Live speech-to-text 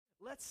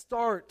Let's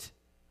start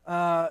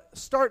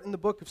in the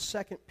book of 2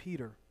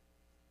 Peter.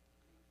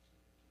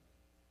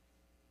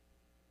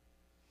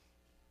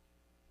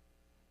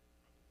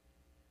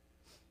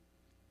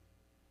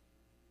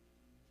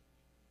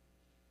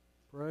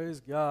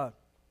 Praise God.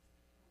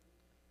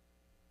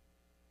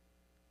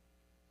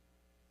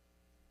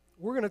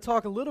 We're going to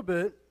talk a little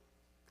bit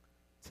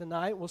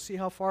tonight. We'll see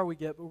how far we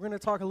get, but we're going to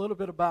talk a little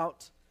bit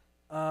about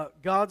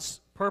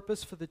God's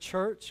purpose for the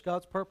church,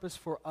 God's purpose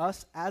for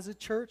us as a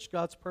church,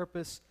 God's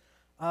purpose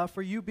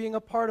for you being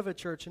a part of a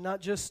church and not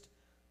just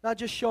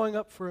showing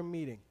up for a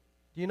meeting.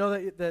 Do you know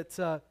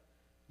that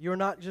you're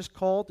not just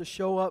called to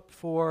show up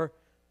for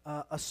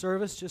a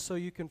service just so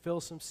you can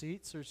fill some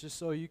seats or just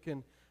so you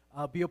can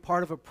be a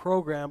part of a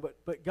program,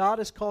 but God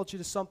has called you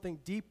to something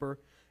deeper.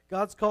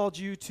 God's called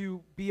you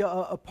to be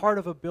a part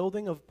of a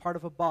building, a part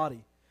of a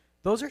body.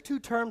 Those are two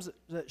terms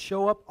that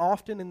show up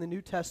often in the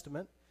New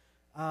Testament,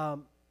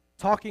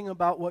 talking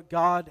about what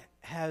God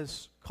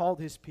has called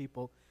His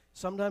people.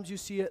 Sometimes you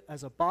see it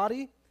as a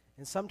body,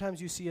 and sometimes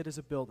you see it as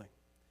a building.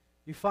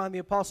 You find the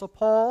Apostle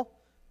Paul,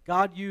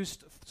 God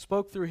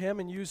spoke through him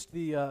and used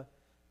the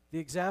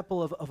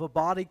example of a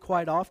body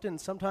quite often.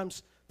 And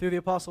sometimes through the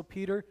Apostle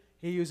Peter,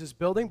 he uses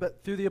building,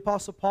 but through the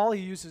Apostle Paul,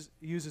 he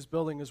uses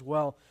building as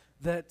well.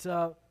 That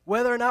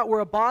whether or not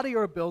we're a body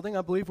or a building,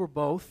 I believe we're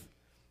both,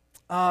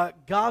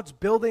 God's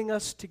building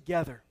us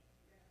together.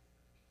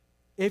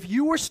 If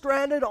you were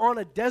stranded on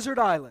a desert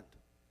island,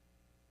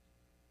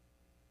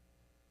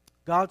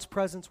 God's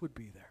presence would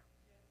be there.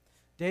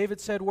 David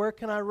said, "Where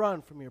can I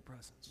run from your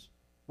presence?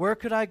 Where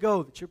could I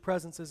go that your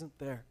presence isn't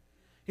there?"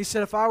 He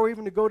said, "If I were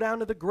even to go down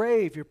to the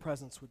grave, your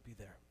presence would be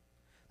there."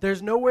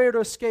 There's nowhere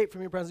to escape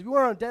from your presence. If you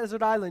were on a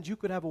desert island, you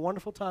could have a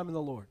wonderful time in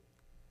the Lord.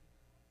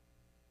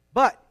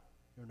 But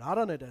you're not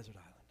on a desert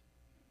island.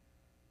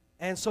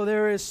 And so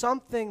there is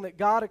something that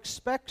God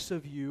expects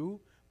of you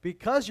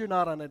because you're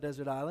not on a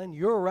desert island.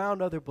 You're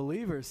around other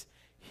believers.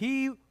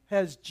 He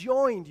has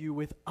joined you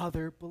with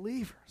other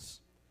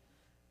believers.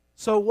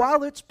 So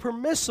while it's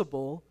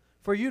permissible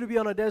for you to be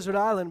on a desert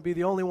island and be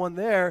the only one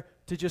there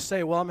to just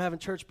say, "Well, I'm having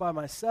church by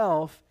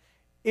myself,"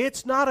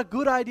 it's not a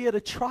good idea to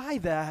try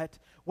that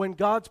when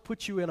God's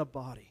put you in a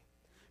body.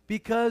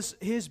 Because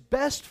His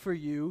best for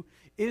you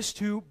is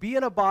to be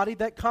in a body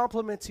that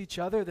complements each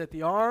other, that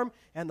the arm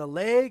and the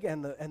leg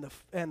and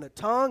the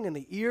tongue and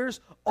the ears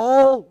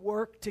all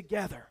work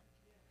together.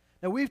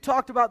 Now, we've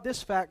talked about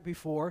this fact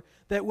before,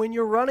 that when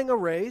you're running a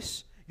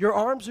race, your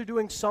arms are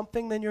doing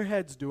something than your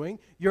head's doing.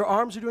 Your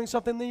arms are doing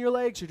something than your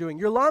legs are doing.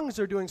 Your lungs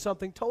are doing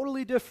something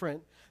totally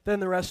different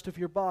than the rest of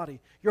your body.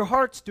 Your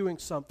heart's doing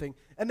something,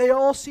 and they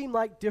all seem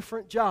like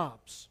different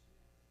jobs.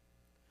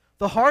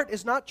 The heart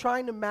is not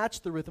trying to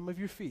match the rhythm of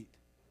your feet,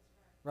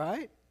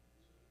 right?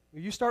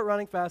 When you start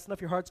running fast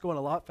enough, your heart's going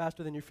a lot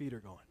faster than your feet are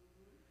going.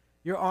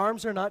 Your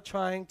arms are not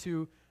trying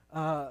to,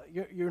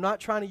 you're not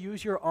trying to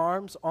use your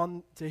arms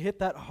to hit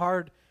that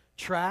hard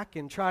track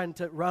and trying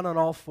to run on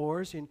all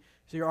fours. And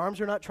so your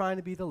arms are not trying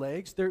to be the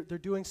legs. They're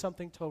doing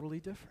something totally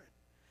different.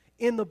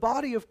 In the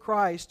body of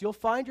Christ, you'll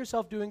find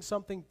yourself doing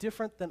something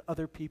different than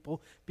other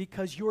people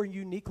because you're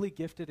uniquely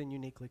gifted and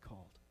uniquely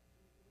called.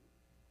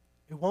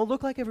 It won't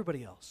look like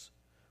everybody else.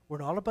 We're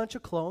not a bunch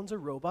of clones or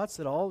robots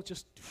that all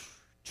just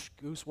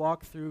goose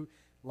walk through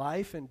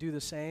life and do the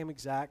same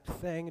exact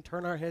thing and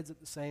turn our heads at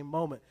the same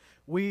moment.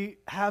 We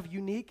have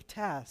unique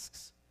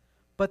tasks,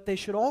 but they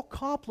should all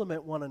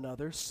complement one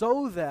another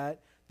so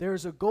that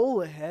there's a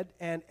goal ahead,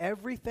 and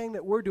everything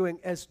that we're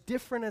doing, as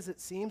different as it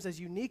seems, as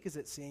unique as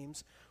it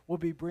seems, will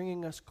be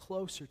bringing us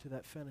closer to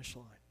that finish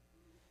line.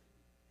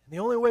 And the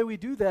only way we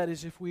do that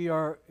is if we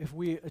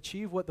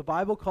achieve what the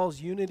Bible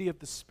calls unity of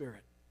the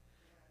Spirit.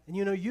 And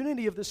you know,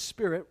 unity of the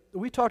Spirit,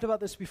 we talked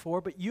about this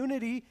before, but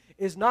unity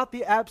is not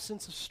the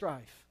absence of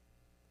strife.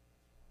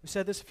 We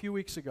said this a few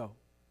weeks ago.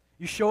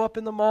 You show up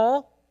in the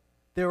mall,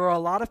 there are a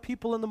lot of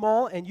people in the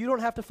mall, and you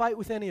don't have to fight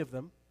with any of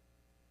them.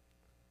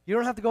 You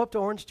don't have to go up to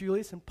Orange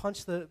Julius and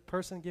punch the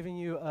person giving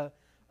you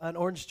an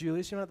Orange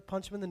Julius. You don't have to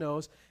punch them in the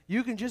nose.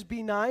 You can just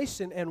be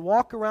nice and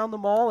walk around the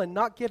mall and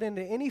not get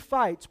into any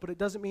fights, but it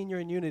doesn't mean you're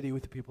in unity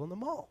with the people in the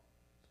mall.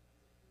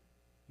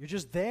 You're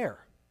just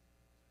there.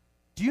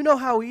 Do you know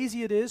how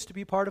easy it is to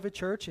be part of a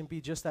church and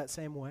be just that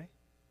same way?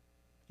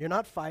 You're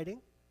not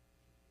fighting.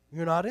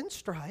 You're not in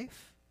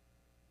strife,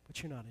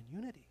 but you're not in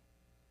unity.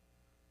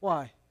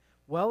 Why?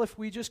 Well, if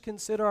we just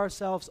consider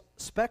ourselves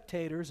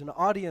spectators and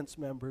audience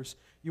members,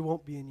 you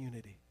won't be in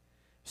unity.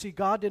 See,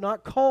 God did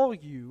not call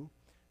you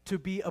to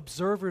be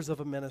observers of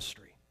a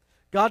ministry.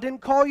 God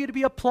didn't call you to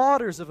be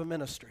applauders of a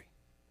ministry.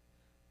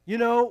 You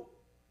know,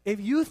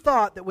 if you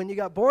thought that when you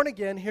got born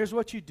again, here's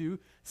what you do,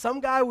 some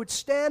guy would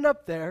stand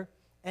up there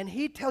and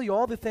he'd tell you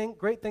all the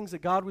great things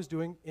that God was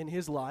doing in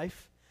his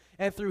life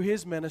and through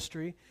his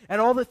ministry,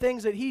 and all the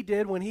things that he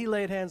did when he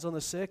laid hands on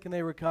the sick and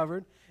they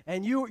recovered,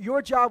 and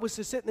your job was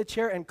to sit in the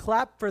chair and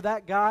clap for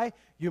that guy,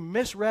 you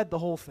misread the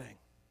whole thing.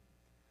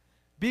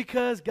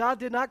 Because God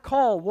did not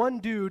call one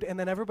dude and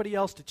then everybody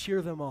else to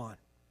cheer them on.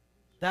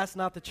 That's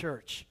not the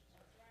church.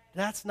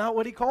 That's not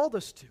what He called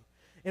us to.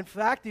 In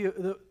fact,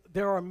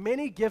 there are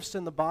many gifts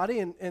in the body,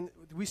 and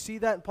we see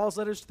that in Paul's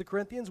letters to the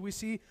Corinthians. We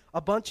see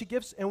a bunch of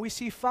gifts, and we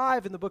see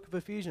 5 in the book of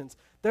Ephesians.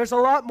 There's a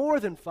lot more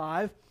than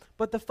 5,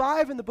 but the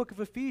 5 in the book of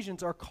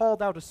Ephesians are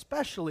called out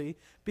especially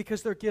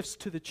because they're gifts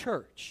to the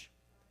church.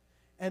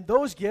 And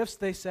those gifts,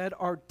 they said,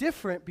 are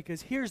different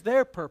because here's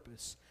their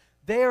purpose.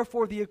 They are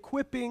for the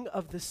equipping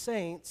of the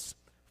saints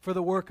for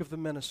the work of the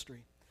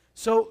ministry.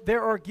 So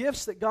there are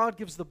gifts that God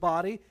gives the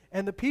body,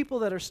 and the people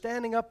that are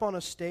standing up on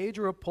a stage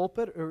or a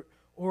pulpit or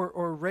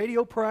a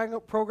radio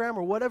program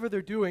or whatever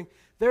they're doing,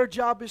 their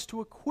job is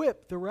to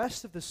equip the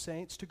rest of the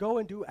saints to go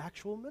and do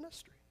actual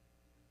ministry.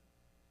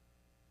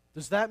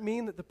 Does that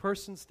mean that the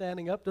person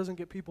standing up doesn't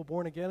get people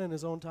born again in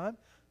his own time?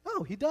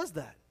 No, he does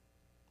that.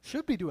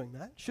 Should be doing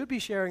that. Should be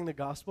sharing the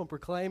gospel and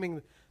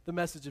proclaiming the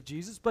message of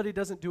Jesus, but he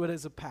doesn't do it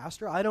as a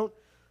pastor. I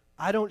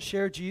don't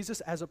share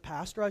Jesus as a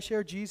pastor. I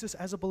share Jesus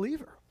as a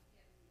believer.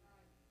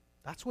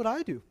 That's what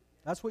I do.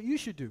 That's what you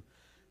should do.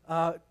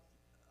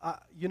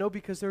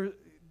 Because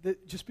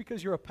just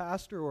because you're a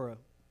pastor or an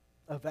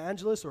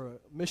evangelist or a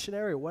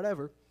missionary or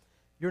whatever,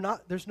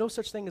 there's no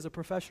such thing as a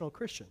professional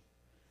Christian.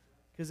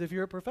 Because if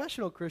you're a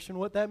professional Christian,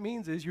 what that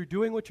means is you're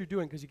doing what you're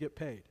doing because you get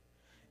paid.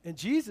 And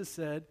Jesus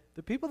said,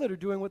 the people that are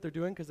doing what they're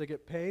doing because they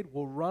get paid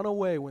will run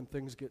away when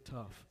things get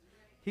tough.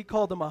 He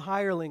called them a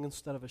hireling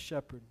instead of a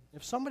shepherd.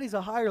 If somebody's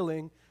a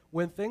hireling,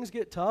 when things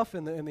get tough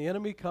and the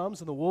enemy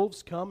comes and the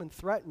wolves come and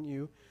threaten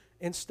you,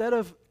 instead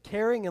of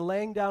caring and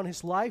laying down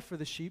his life for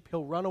the sheep,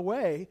 he'll run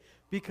away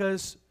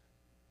because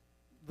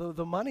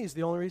the money is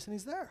the only reason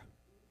he's there.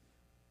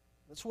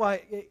 That's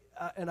why,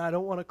 and I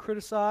don't want to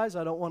criticize,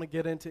 I don't want to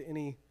get into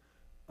any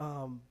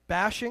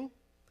bashing.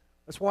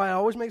 That's why it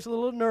always makes me a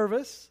little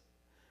nervous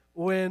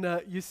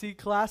when you see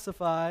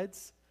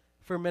classifieds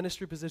for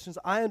ministry positions.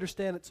 I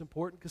understand it's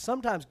important because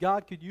sometimes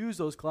God could use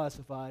those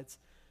classifieds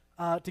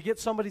to get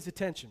somebody's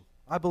attention.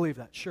 I believe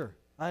that, sure.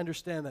 I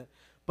understand that.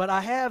 But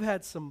I have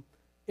had some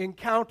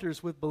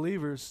encounters with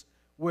believers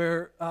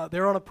where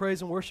they're on a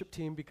praise and worship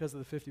team because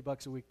of the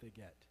 $50 a week they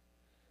get.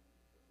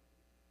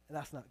 And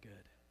that's not good.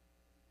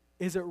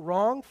 Is it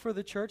wrong for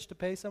the church to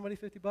pay somebody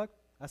 $50?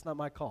 That's not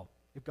my call.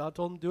 If God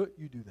told them to do it,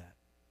 you do that.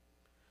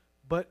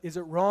 But is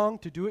it wrong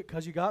to do it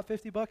because you got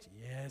 $50?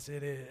 Yes,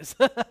 it is.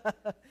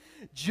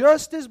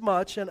 Just as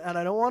much, and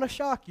I don't want to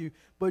shock you,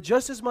 but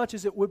just as much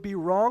as it would be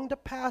wrong to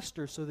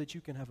pastor so that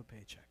you can have a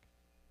paycheck.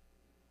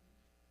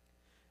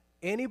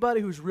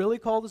 Anybody who's really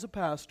called as a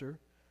pastor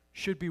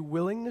should be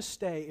willing to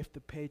stay if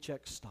the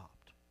paycheck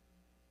stopped.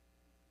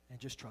 And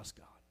just trust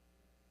God.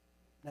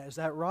 Now, is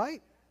that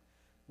right?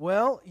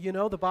 Well,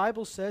 the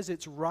Bible says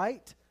it's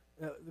right.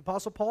 The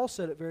Apostle Paul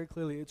said it very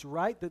clearly. It's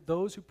right that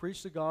those who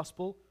preach the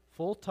gospel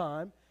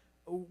full-time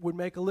would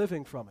make a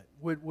living from it,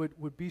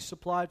 would be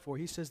supplied for.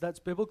 He says that's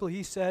biblical.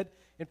 He said,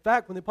 in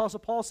fact, when the Apostle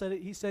Paul said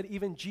it, he said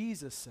even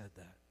Jesus said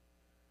that.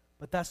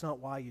 But that's not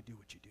why you do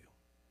what you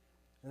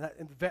do.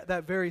 And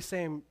that very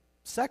same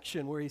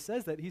section where he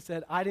says that, he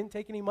said, I didn't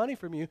take any money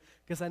from you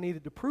because I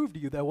needed to prove to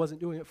you that I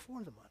wasn't doing it for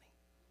the money.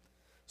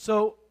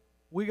 So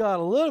we got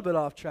a little bit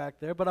off track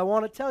there, but I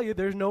want to tell you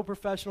there's no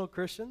professional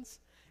Christians,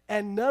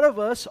 and none of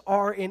us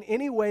are in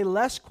any way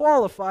less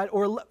qualified,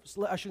 or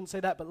I shouldn't say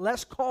that, but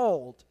less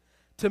called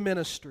to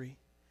ministry.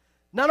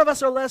 None of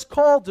us are less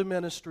called to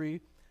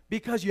ministry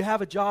because you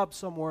have a job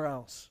somewhere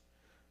else.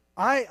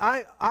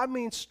 I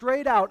mean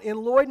straight out, in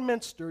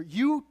Lloydminster,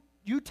 you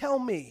tell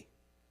me,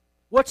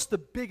 what's the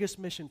biggest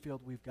mission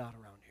field we've got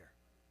around here?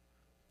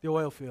 The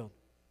oil field.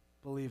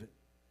 Believe it.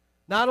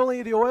 Not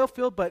only the oil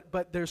field,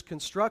 but there's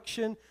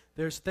construction.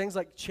 There's things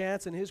like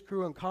Chance and his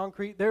crew on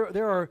concrete.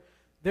 There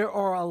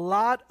are a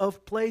lot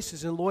of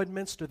places in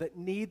Lloydminster that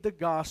need the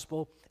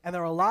gospel, and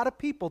there are a lot of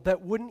people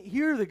that wouldn't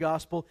hear the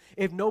gospel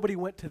if nobody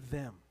went to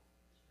them.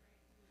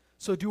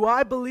 So do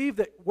I believe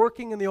that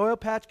working in the oil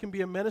patch can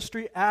be a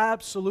ministry?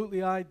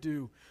 Absolutely I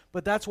do.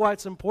 But that's why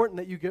it's important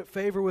that you get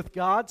favor with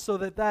God so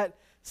that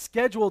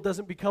schedule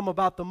doesn't become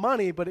about the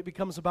money, but it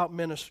becomes about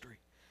ministry.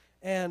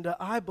 And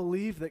I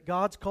believe that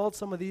God's called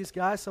some of these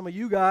guys, some of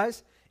you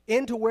guys,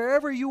 into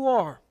wherever you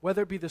are,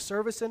 whether it be the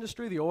service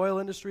industry, the oil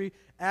industry,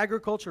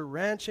 agriculture,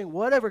 ranching,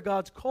 whatever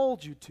God's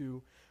called you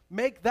to,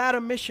 make that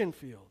a mission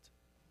field.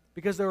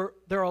 Because there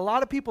are a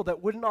lot of people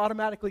that wouldn't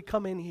automatically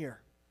come in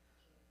here.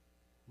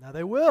 Now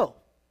they will.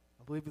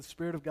 I believe the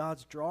Spirit of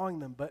God's drawing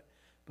them, but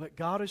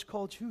God has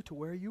called you to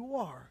where you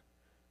are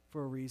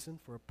for a reason,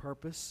 for a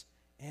purpose,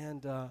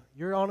 and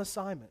you're on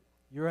assignment.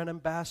 You're an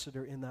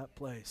ambassador in that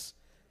place.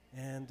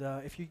 And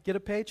if you get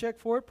a paycheck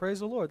for it, praise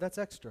the Lord. That's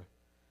extra.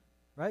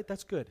 Right?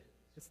 That's good.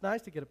 It's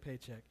nice to get a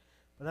paycheck,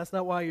 but that's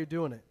not why you're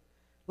doing it.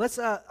 Let's.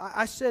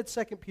 I said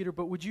 2 Peter,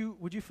 but would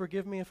you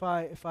forgive me if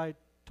I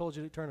told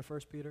you to turn to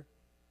 1 Peter?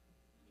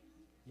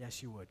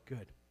 Yes, you would.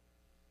 Good.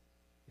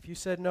 If you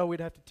said no,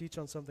 we'd have to teach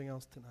on something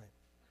else tonight.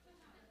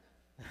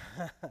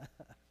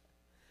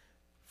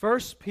 1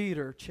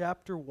 Peter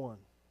chapter 1.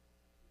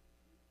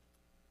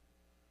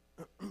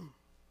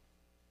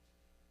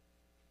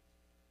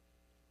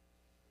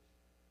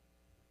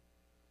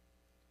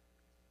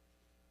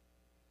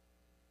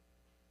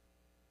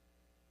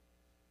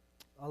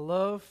 I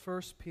love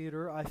 1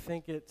 Peter. I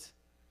think it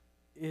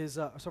is,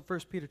 1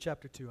 Peter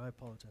chapter 2, I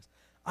apologize.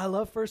 I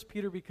love 1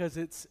 Peter because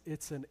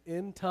it's an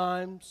end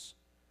times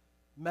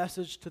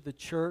message to the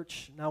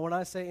church. Now, when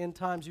I say end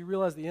times, you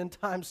realize the end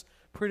times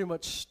pretty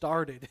much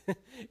started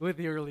with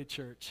the early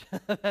church.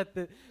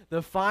 That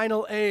the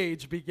final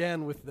age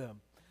began with them.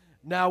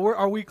 Now,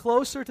 are we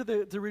closer to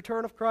the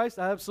return of Christ?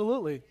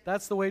 Absolutely.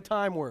 That's the way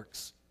time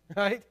works,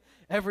 right?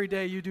 Every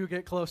day you do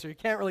get closer. You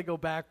can't really go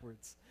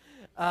backwards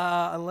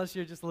unless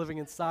you're just living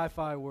in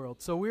sci-fi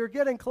world. So we're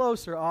getting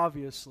closer,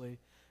 obviously.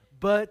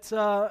 But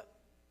that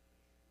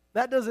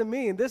doesn't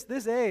mean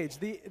this age,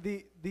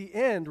 the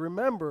end,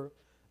 remember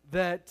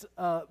that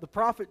the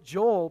prophet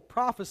Joel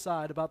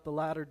prophesied about the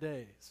latter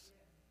days.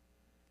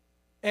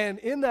 And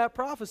in that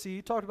prophecy,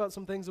 he talked about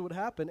some things that would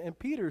happen. And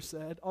Peter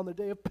said, on the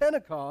day of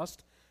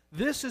Pentecost,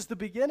 this is the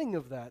beginning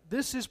of that.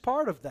 This is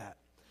part of that.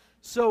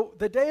 So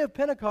the day of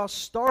Pentecost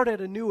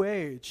started a new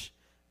age.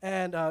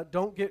 And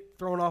don't get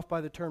thrown off by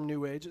the term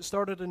new age. It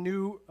started a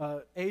new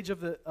age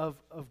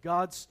of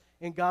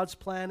God's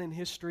plan in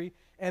history.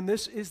 And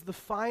this is the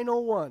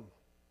final one.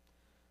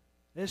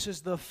 This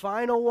is the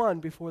final one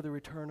before the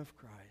return of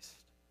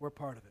Christ. We're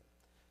part of it.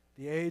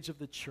 The age of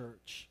the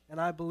church. And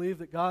I believe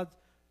that God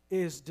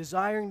is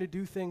desiring to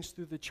do things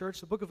through the church.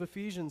 The book of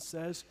Ephesians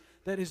says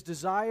that his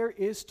desire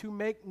is to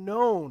make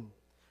known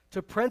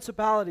to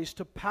principalities,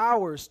 to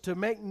powers, to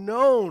make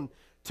known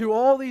to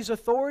all these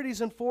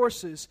authorities and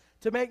forces,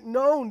 to make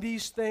known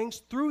these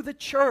things through the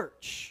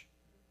church.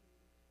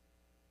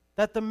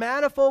 That the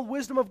manifold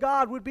wisdom of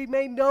God would be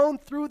made known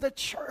through the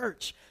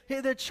church.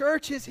 The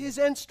church is his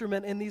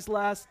instrument in these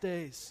last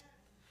days.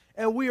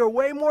 And we are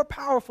way more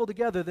powerful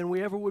together than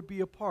we ever would be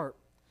apart.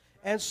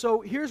 And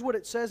so here's what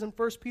it says in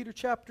 1 Peter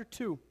chapter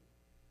 2.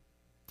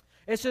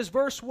 It says,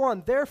 verse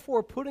 1,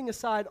 therefore putting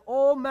aside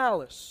all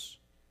malice,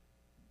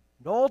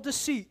 and all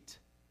deceit,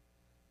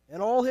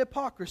 and all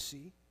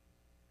hypocrisy,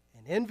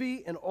 and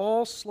envy, and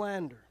all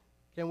slander.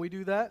 Can we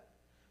do that?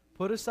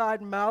 Put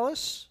aside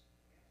malice.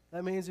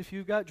 That means if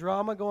you've got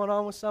drama going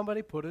on with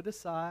somebody, put it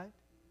aside.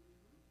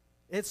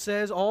 It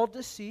says all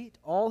deceit,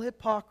 all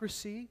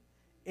hypocrisy,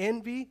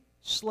 envy,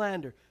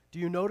 slander. Do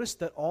you notice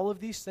that all of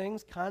these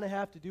things kind of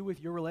have to do with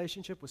your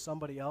relationship with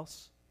somebody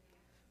else?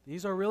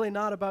 These are really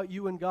not about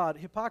you and God.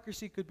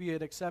 Hypocrisy could be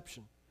an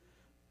exception.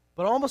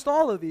 But almost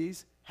all of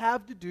these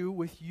have to do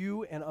with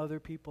you and other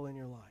people in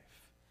your life.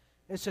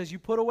 It says you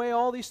put away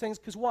all these things,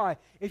 because why?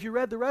 If you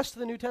read the rest of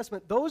the New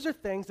Testament, those are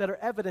things that are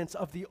evidence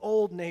of the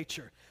old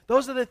nature.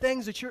 Those are the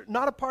things that you're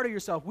not a part of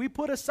yourself. We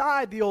put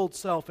aside the old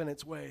self and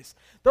its ways.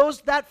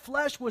 That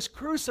flesh was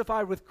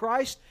crucified with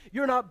Christ.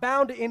 You're not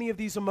bound to any of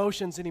these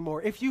emotions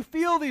anymore. If you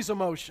feel these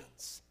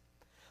emotions,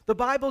 the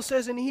Bible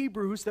says in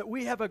Hebrews that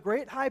we have a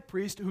great high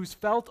priest who's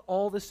felt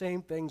all the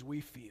same things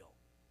we feel.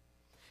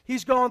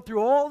 He's gone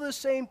through all the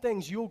same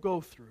things you'll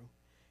go through.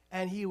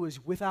 And he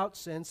was without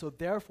sin, so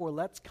therefore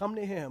let's come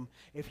to him.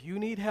 If you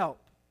need help,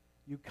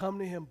 you come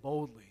to him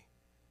boldly,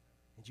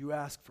 and you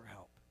ask for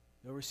help.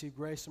 You'll receive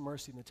grace and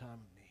mercy in the time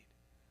of need.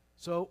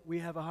 So we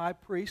have a high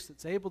priest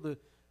that's able to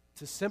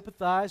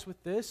sympathize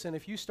with this, and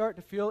if you start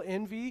to feel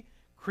envy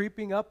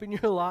creeping up in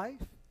your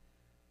life,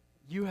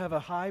 you have a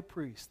high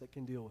priest that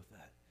can deal with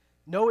that.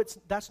 No,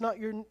 that's not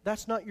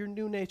your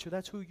new nature.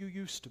 That's who you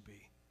used to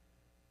be.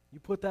 You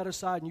put that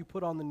aside and you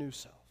put on the new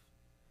self.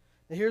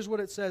 And here's what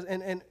it says,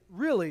 and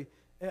really,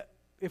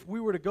 if we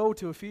were to go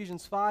to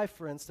Ephesians 5,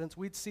 for instance,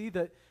 we'd see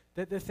that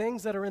the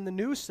things that are in the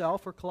new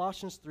self, or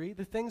Colossians 3,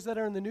 the things that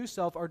are in the new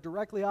self are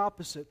directly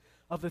opposite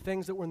of the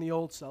things that were in the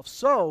old self.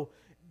 So,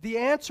 the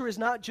answer is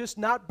not just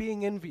not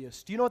being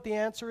envious. Do you know what the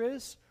answer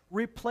is?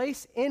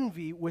 Replace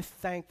envy with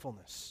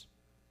thankfulness.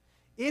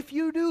 If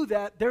you do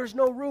that, there's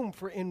no room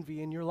for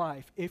envy in your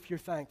life if you're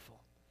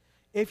thankful.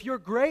 If you're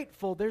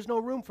grateful, there's no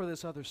room for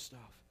this other stuff.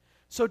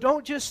 So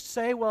don't just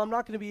say, well, I'm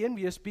not going to be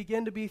envious.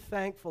 Begin to be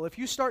thankful. If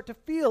you start to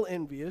feel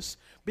envious,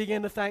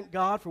 begin to thank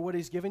God for what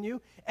he's given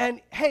you. And,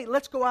 hey,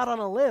 let's go out on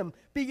a limb.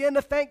 Begin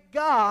to thank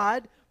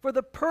God for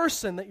the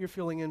person that you're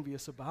feeling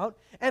envious about.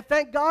 And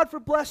thank God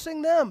for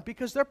blessing them,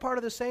 because they're part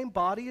of the same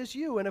body as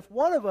you. And if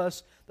one of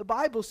us, the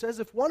Bible says,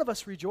 if one of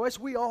us rejoice,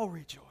 we all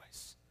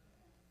rejoice.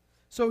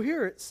 So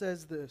here it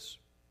says this.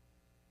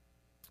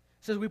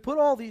 It says, we put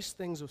all these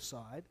things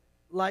aside,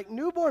 like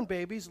newborn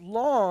babies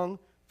long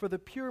for the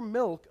pure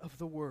milk of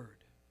the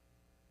word,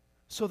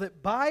 so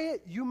that by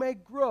it you may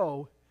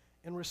grow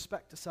in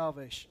respect to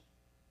salvation.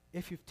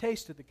 If you've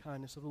tasted the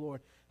kindness of the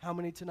Lord. How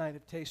many tonight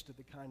have tasted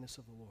the kindness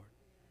of the Lord?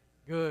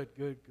 Good,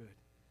 good, good.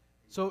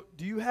 So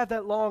do you have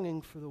that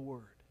longing for the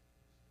word?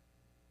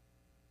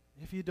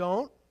 If you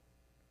don't,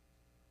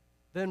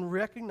 then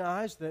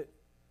recognize that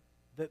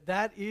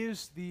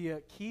is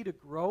the key to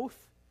growth.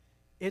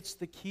 It's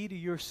the key to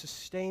your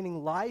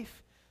sustaining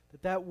life.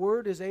 That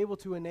word is able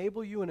to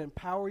enable you and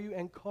empower you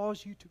and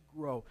cause you to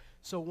grow.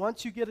 So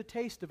once you get a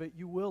taste of it,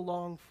 you will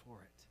long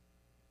for it.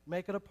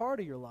 Make it a part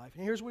of your life.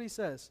 And here's what he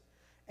says.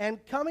 And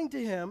coming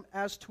to him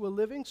as to a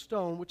living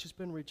stone which has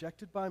been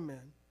rejected by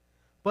men,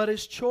 but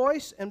is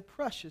choice and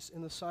precious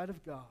in the sight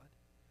of God.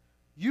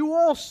 You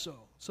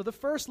also, So the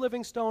first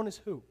living stone is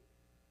who?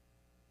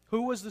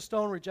 Who was the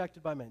stone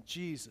rejected by men?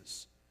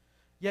 Jesus.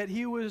 Yet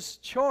he was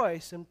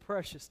choice and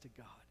precious to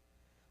God.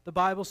 The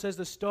Bible says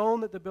the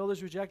stone that the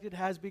builders rejected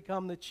has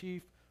become the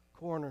chief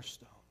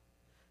cornerstone.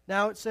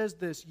 Now it says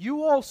this,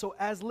 you also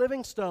as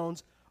living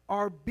stones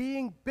are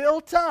being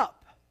built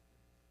up.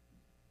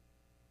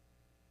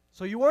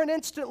 So you weren't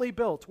instantly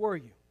built, were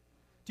you?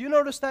 Do you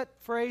notice that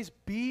phrase,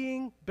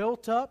 being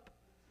built up?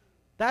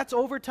 That's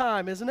over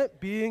time, isn't it?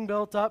 Being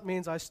built up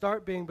means I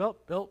start being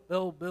built,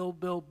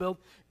 build.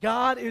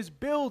 God is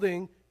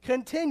building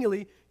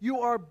continually.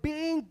 You are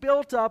being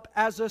built up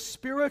as a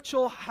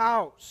spiritual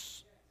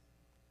house.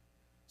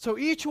 So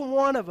each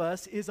one of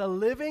us is a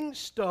living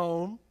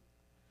stone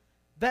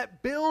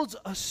that builds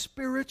a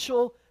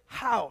spiritual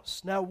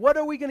house. Now, what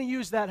are we going to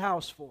use that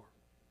house for?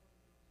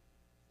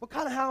 What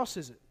kind of house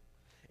is it?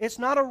 It's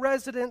not a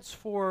residence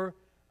for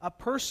a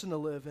person to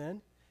live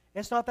in.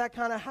 It's not that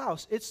kind of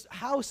house. It's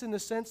house in the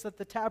sense that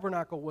the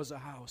tabernacle was a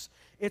house.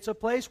 It's a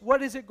place,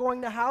 what is it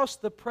going to house?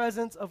 The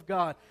presence of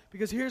God.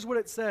 Because here's what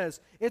it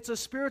says. It's a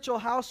spiritual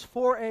house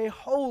for a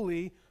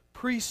holy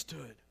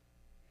priesthood.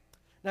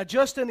 Now,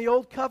 just like in the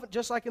Old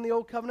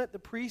Covenant, the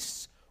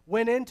priests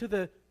went into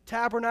the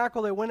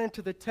tabernacle, they went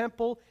into the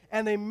temple,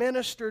 and they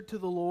ministered to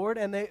the Lord,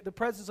 and the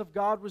presence of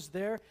God was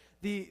there.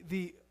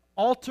 The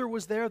altar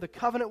was there, the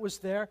covenant was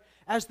there.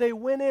 As they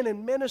went in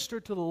and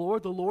ministered to the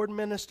Lord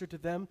ministered to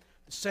them.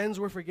 The sins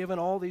were forgiven,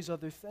 all these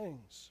other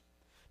things.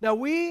 Now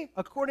we,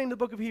 according to the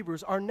book of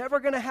Hebrews, are never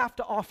going to have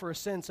to offer a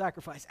sin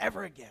sacrifice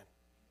ever again.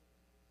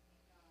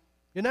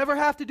 You never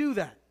have to do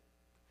that.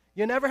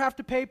 You never have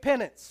to pay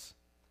penance.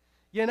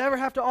 You never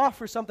have to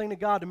offer something to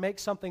God to make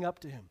something up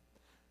to Him.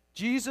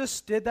 Jesus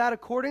did that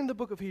according to the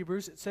book of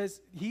Hebrews. It says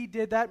He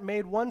did that,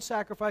 made one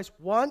sacrifice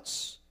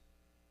once.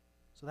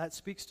 So that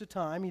speaks to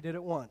time. He did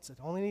it once. It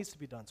only needs to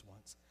be done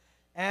once.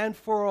 And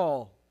for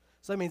all.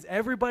 So that means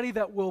everybody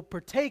that will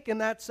partake in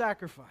that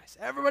sacrifice,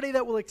 everybody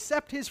that will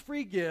accept His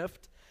free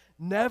gift,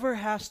 never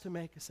has to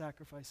make a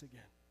sacrifice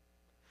again.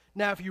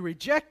 Now, if you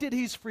rejected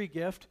His free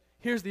gift,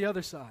 here's the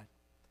other side.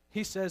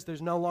 He says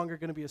there's no longer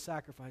going to be a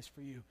sacrifice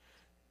for you.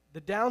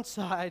 The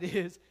downside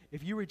is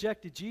if you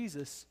rejected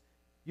Jesus,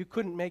 you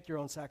couldn't make your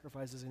own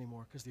sacrifices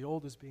anymore because the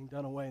old is being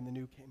done away and the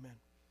new came in.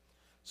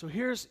 So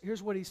here's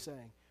what He's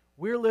saying.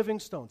 We're living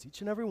stones,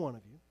 each and every one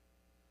of you.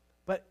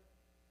 But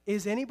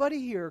is anybody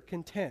here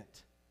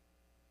content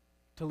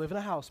to live in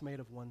a house made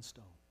of one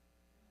stone?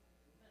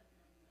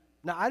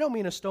 Now, I don't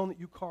mean a stone that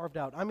you carved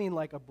out. I mean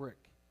like a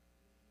brick.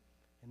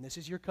 And this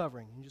is your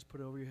covering. You just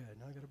put it over your head.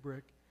 Now I got a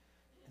brick.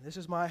 And this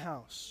is my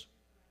house.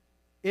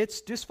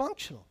 It's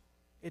dysfunctional.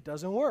 It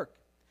doesn't work.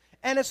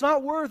 And it's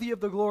not worthy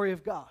of the glory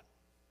of God.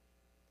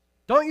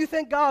 Don't you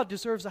think God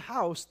deserves a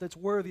house that's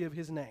worthy of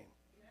His name?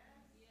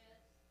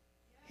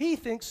 He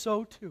thinks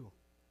so too.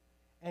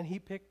 And He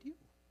picked you.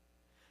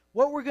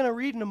 What we're going to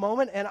read in a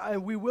moment,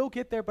 and we will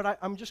get there, but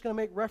I'm just going to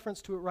make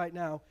reference to it right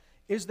now,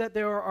 is that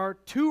there are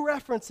two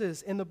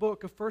references in the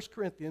book of 1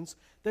 Corinthians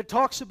that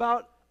talks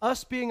about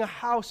us being a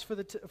house for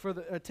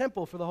a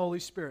temple for the Holy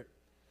Spirit.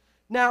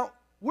 Now,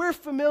 we're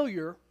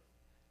familiar,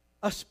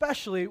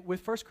 especially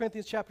with 1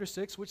 Corinthians chapter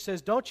 6, which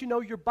says, don't you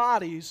know your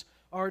bodies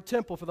are a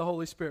temple for the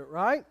Holy Spirit,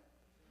 right?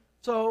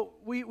 So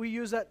we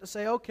use that to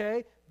say,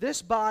 okay,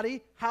 this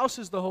body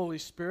houses the Holy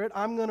Spirit.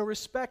 I'm going to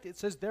respect it. It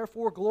says,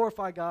 therefore,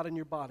 glorify God in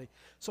your body.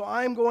 So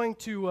I'm going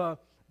to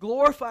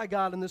glorify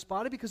God in this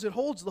body because it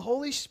holds the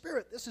Holy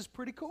Spirit. This is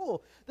pretty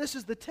cool. This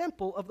is the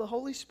temple of the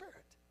Holy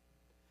Spirit.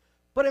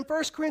 But in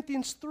 1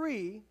 Corinthians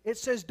 3, it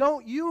says,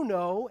 don't you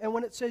know? And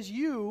when it says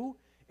you,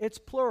 it's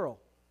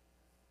plural.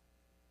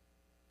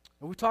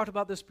 And we've talked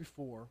about this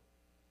before.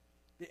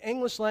 The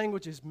English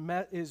language is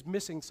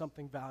missing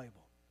something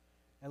valuable,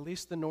 at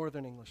least the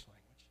Northern English language.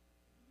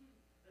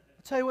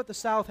 I'll tell you what the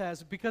South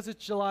has, because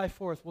it's July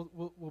 4th,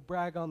 we'll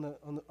brag on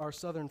our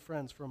Southern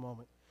friends for a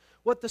moment.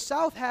 What the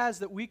South has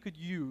that we could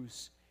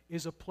use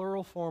is a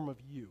plural form of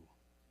you.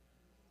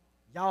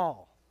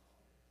 Y'all.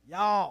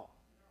 Y'all.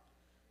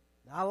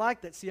 Now, I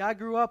like that. See, I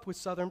grew up with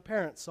Southern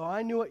parents, so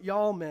I knew what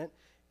y'all meant,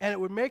 and it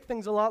would make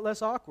things a lot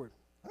less awkward.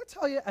 I'll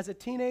tell you, as a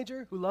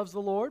teenager who loves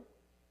the Lord,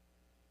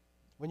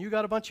 when you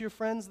got a bunch of your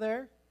friends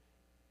there,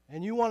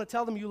 and you want to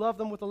tell them you love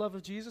them with the love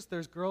of Jesus,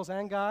 there's girls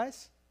and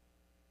guys,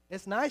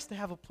 it's nice to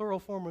have a plural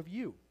form of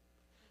you.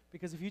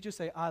 Because if you just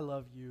say, I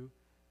love you,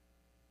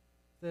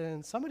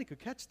 then somebody could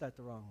catch that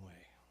the wrong way.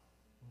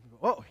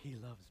 Oh, he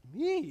loves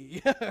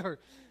me. Or,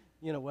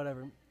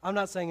 whatever. I'm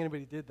not saying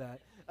anybody did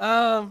that.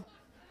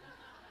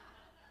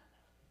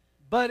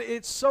 But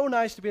it's so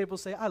nice to be able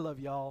to say, I love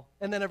y'all.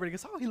 And then everybody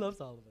goes, oh, he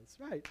loves all of us.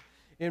 Right.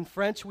 In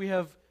French, we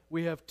have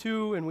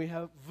tu and we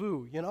have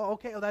vous.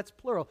 Okay, that's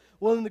plural.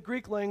 Well, in the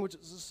Greek language,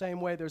 it's the same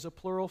way. There's a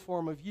plural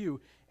form of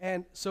you.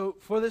 And so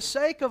for the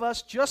sake of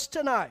us just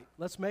tonight,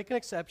 let's make an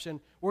exception.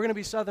 We're going to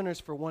be Southerners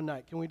for one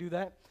night. Can we do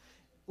that?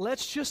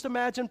 Let's just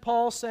imagine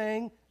Paul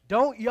saying,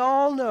 don't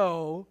y'all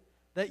know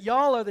that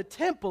y'all are the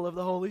temple of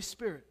the Holy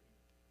Spirit?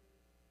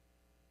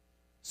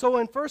 So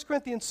in 1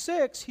 Corinthians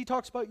 6, he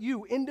talks about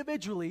you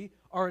individually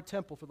are a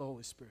temple for the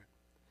Holy Spirit.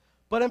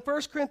 But in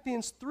 1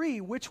 Corinthians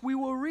 3, which we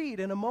will read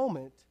in a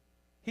moment,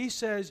 he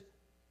says,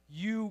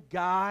 you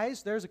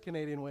guys, there's a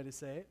Canadian way to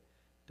say it.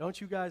 Don't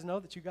you guys know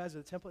that you guys are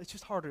the temple? It's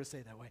just harder to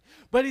say that way.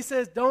 But he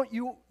says, don't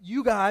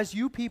you guys,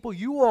 you people,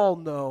 you all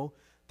know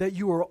that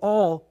you are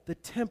all the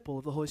temple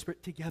of the Holy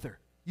Spirit together.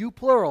 You,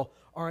 plural,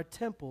 are a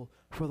temple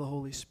for the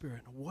Holy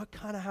Spirit. What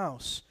kind of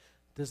house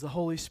does the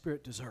Holy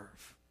Spirit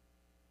deserve?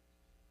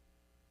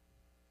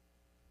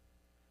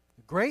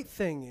 The great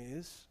thing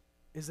is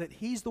that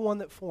he's the one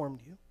that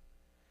formed you.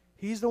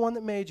 He's the one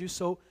that made you.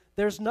 So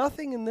there's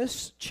nothing in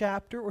this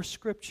chapter or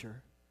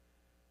scripture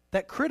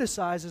that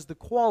criticizes the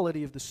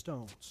quality of the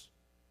stones,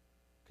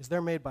 because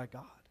they're made by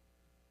God.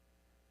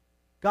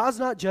 God's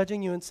not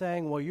judging you and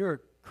saying, well, you're a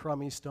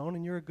crummy stone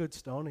and you're a good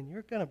stone and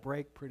you're going to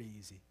break pretty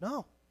easy.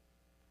 No.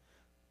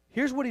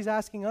 Here's what he's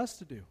asking us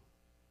to do: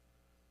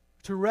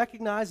 to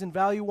recognize and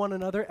value one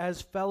another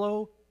as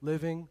fellow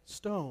living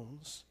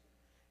stones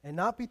and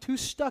not be too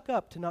stuck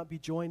up to not be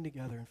joined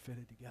together and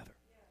fitted together.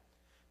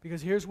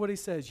 Because here's what he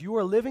says: you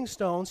are living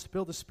stones to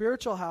build a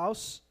spiritual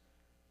house.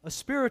 A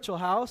spiritual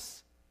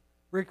house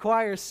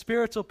requires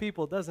spiritual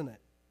people, doesn't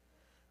it?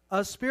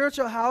 A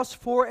spiritual house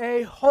for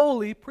a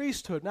holy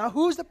priesthood. Now,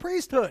 who's the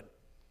priesthood?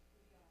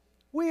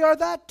 We are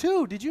that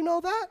too. Did you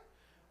know that?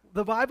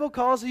 The Bible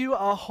calls you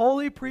a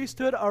holy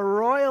priesthood, a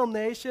royal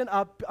nation,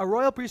 a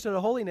royal priesthood, a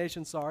holy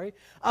nation,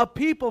 a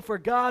people for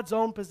God's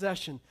own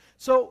possession.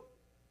 So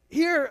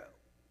here,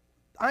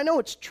 I know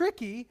it's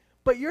tricky,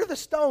 but you're the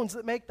stones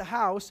that make the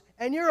house,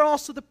 and you're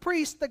also the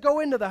priests that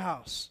go into the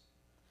house.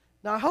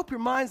 Now, I hope your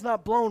mind's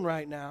not blown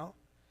right now,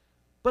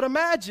 but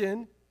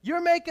imagine you're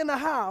making the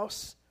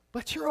house,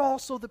 but you're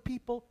also the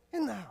people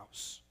in the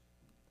house.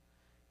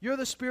 You're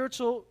the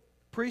spiritual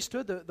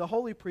priesthood, the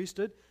holy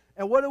priesthood,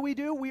 and what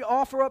do? We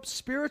offer up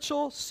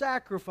spiritual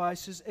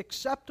sacrifices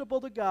acceptable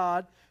to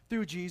God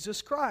through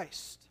Jesus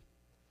Christ.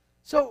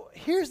 So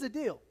here's the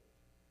deal.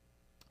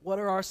 What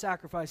are our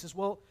sacrifices?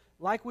 Well,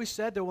 like we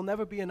said, there will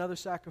never be another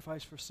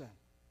sacrifice for sin.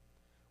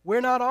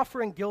 We're not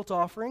offering guilt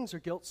offerings or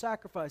guilt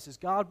sacrifices.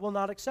 God will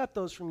not accept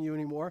those from you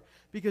anymore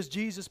because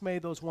Jesus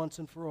made those once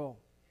and for all.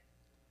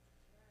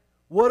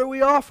 What are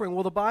we offering?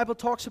 Well, the Bible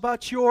talks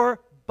about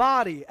your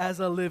body as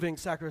a living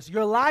sacrifice,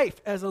 your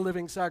life as a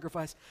living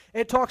sacrifice.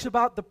 It talks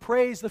about the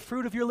praise, the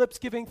fruit of your lips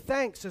giving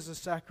thanks as a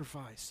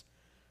sacrifice.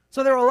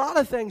 So there are a lot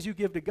of things you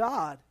give to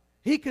God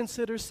He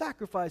considers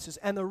sacrifices,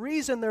 and the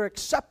reason they're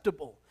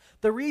acceptable,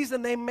 the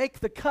reason they make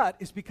the cut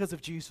is because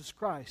of Jesus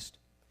Christ.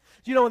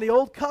 You know, in the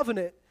Old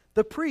Covenant,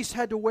 the priests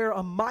had to wear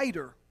a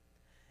mitre,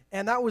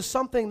 and that was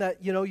something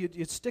that, you know,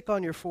 you'd stick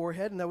on your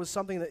forehead, and that was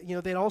something that, you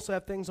know, they'd also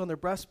have things on their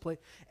breastplate.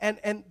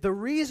 And the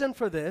reason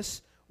for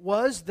this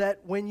was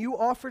that when you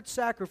offered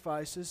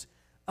sacrifices,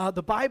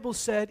 the Bible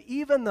said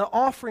even the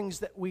offerings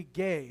that we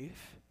gave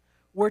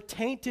were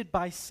tainted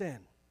by sin,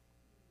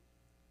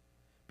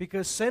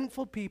 because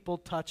sinful people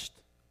touched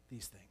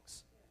these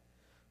things.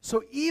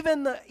 So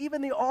even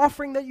the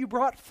offering that you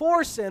brought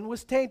for sin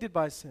was tainted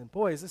by sin.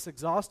 Boy, is this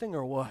exhausting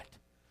or what?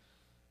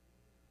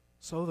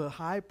 So the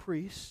high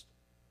priest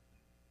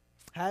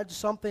had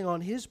something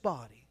on his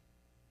body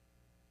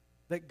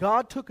that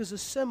God took as a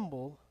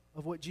symbol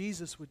of what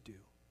Jesus would do,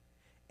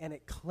 and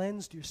it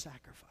cleansed your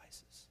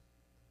sacrifices.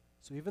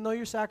 So even though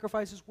your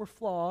sacrifices were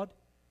flawed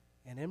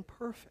and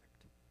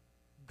imperfect,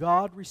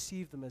 God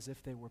received them as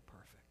if they were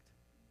perfect.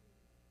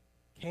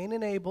 Cain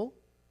and Abel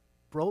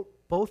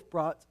both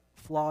brought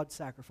flawed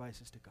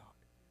sacrifices to God.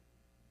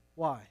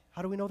 Why?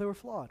 How do we know they were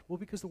flawed? Well,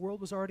 because the world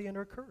was already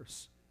under a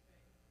curse.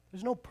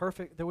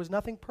 There was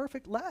nothing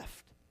perfect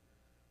left.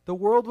 The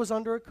world was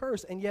under a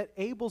curse, and yet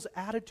Abel's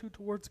attitude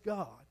towards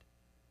God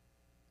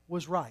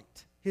was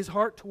right. His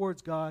heart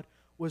towards God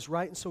was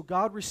right, and so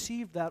God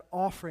received that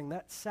offering,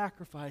 that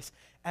sacrifice,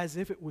 as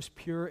if it was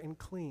pure and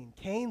clean.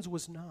 Cain's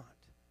was not.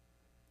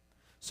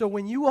 So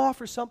when you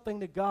offer something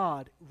to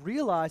God,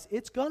 realize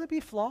it's going to be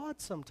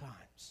flawed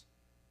sometimes.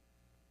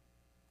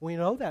 We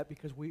know that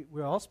because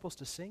we're all supposed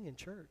to sing in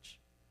church,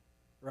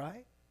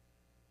 right?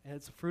 And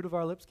it's the fruit of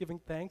our lips giving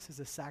thanks as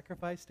a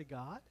sacrifice to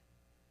God.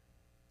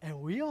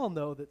 And we all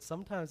know that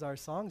sometimes our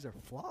songs are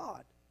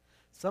flawed.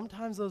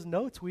 Sometimes those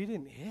notes we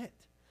didn't hit.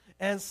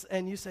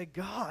 And you say,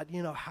 God,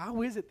 you know,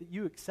 how is it that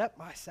you accept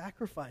my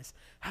sacrifice?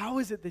 How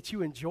is it that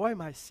you enjoy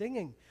my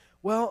singing?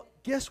 Well,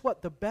 guess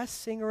what? The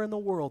best singer in the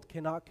world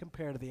cannot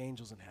compare to the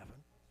angels in heaven.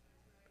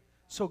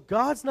 So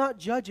God's not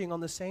judging on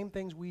the same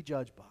things we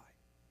judge by.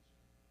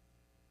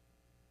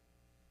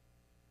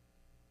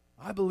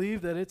 I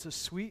believe that it's a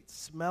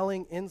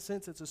sweet-smelling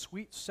incense. It's a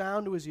sweet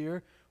sound to his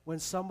ear when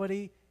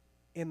somebody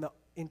in the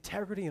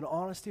integrity and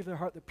honesty of their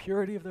heart, the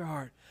purity of their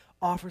heart,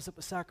 offers up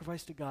a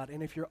sacrifice to God.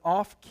 And if you're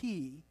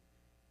off-key,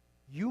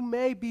 you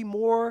may be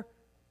more,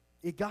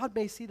 God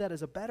may see that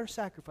as a better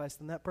sacrifice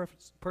than that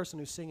person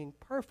who's singing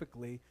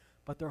perfectly,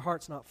 but their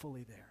heart's not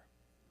fully there.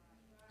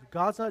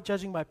 God's not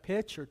judging by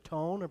pitch or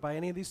tone or by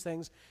any of these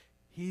things.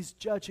 He's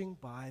judging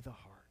by the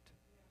heart.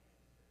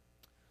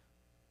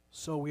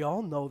 So we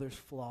all know there's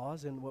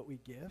flaws in what we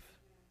give.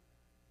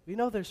 We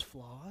know there's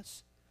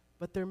flaws,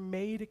 but they're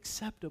made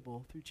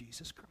acceptable through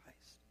Jesus Christ.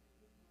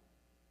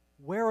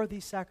 where are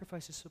these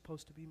sacrifices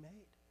supposed to be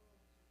made?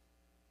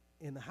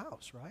 In the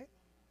house, right?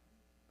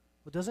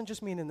 Well, it doesn't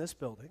just mean in this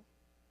building.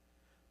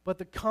 But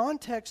the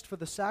context for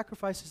the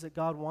sacrifices that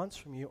God wants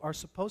from you are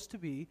supposed to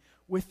be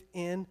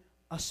within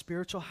a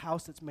spiritual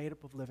house that's made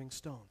up of living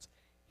stones.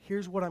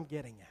 Here's what I'm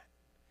getting at.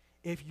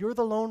 If you're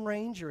the Lone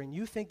Ranger and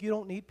you think you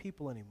don't need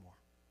people anymore,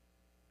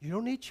 you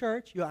don't need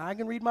church, I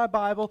can read my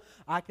Bible,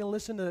 I can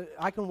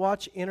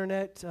watch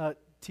internet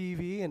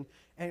TV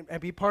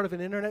and be part of an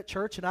internet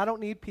church, and I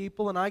don't need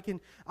people, and I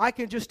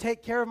can just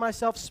take care of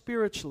myself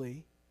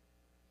spiritually,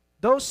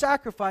 those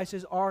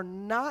sacrifices are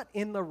not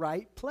in the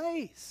right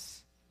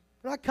place.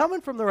 They're not coming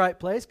from the right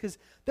place because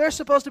they're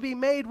supposed to be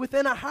made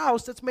within a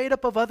house that's made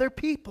up of other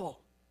people.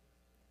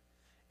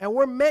 And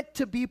we're meant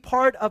to be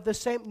part of the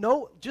same,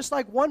 just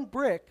like one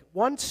brick,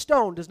 one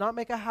stone does not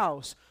make a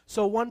house,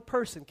 so one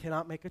person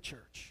cannot make a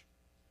church.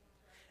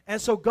 And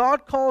so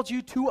God called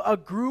you to a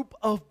group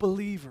of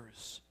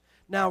believers.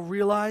 Now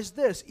realize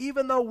this,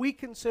 even though we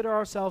consider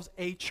ourselves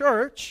a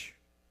church,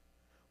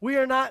 we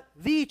are not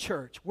the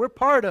church. We're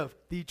part of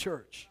the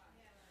church.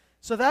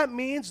 So that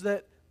means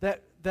that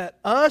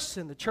us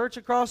and the church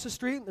across the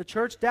street and the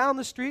church down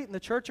the street and the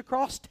church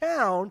across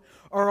town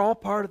are all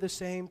part of the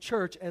same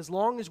church. As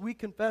long as we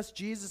confess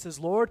Jesus as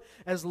Lord,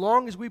 as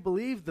long as we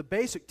believe the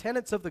basic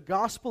tenets of the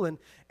gospel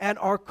and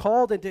are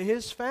called into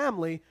His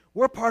family,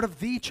 we're part of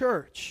the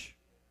church.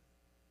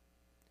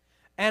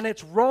 And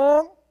it's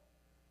wrong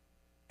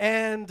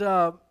and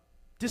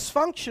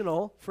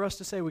dysfunctional for us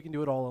to say we can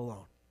do it all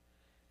alone.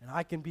 And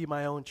I can be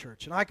my own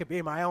church, and I can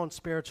be my own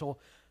spiritual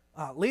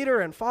leader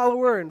and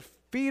follower and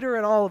feeder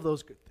and all of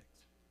those good things.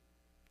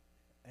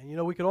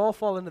 And we could all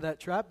fall into that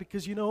trap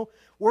because,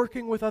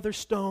 working with other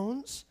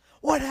stones,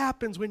 what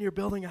happens when you're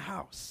building a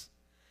house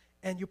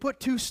and you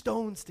put two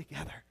stones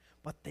together,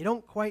 but they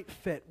don't quite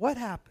fit? What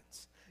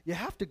happens? You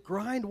have to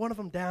grind one of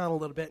them down a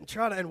little bit and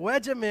try to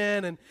wedge them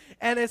in,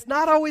 and it's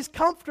not always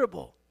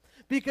comfortable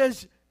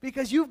because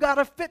you've got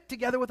to fit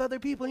together with other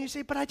people. And you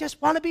say, but I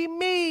just want to be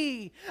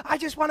me. I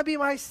just want to be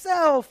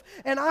myself.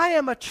 And I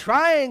am a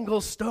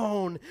triangle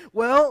stone.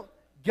 Well,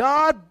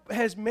 God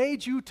has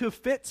made you to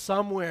fit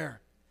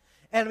somewhere.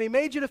 And if He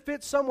made you to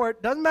fit somewhere,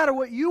 it doesn't matter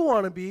what you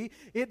want to be.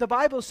 The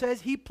Bible says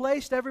He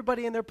placed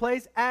everybody in their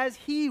place as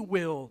He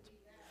willed.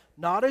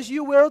 Not as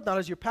you willed, not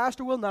as your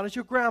pastor willed, not as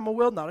your grandma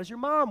willed, not as your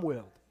mom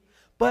willed.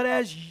 But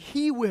as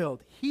He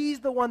willed. He's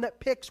the one that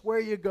picks where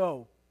you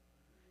go.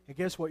 And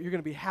guess what? You're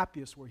going to be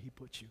happiest where He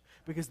puts you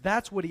because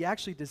that's what He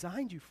actually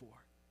designed you for.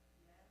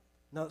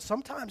 Now,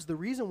 sometimes the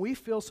reason we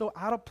feel so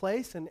out of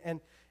place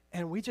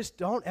and we just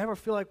don't ever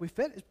feel like we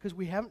fit is because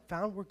we haven't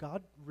found where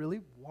God really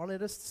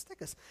wanted us to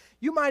stick us.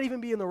 You might even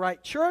be in the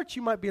right church.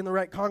 You might be in the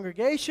right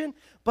congregation,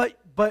 but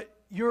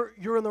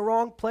you're in the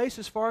wrong place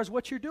as far as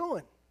what you're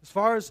doing, as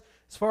far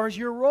as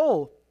your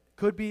role.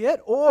 Could be it,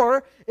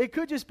 or it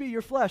could just be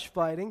your flesh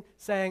fighting,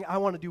 saying, I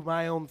want to do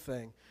my own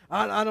thing.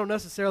 I don't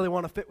necessarily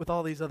want to fit with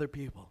all these other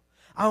people.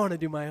 I want to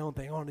do my own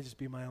thing. I want to just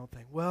be my own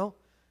thing. Well,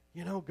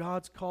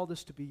 God's called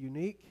us to be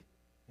unique,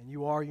 and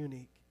you are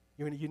unique.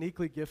 You're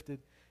uniquely gifted.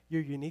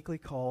 You're uniquely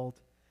called,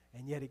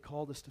 and yet He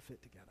called us to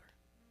fit together.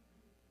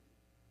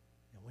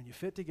 And when you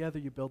fit together,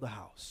 you build a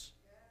house.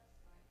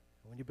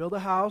 And when you build a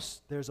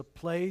house, there's a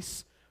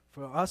place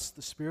for us,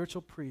 the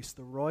spiritual priests,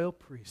 the royal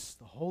priests,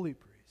 the holy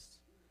priests,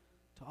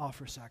 to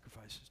offer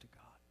sacrifices to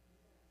God.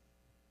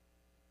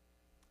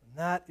 And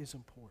that is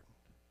important.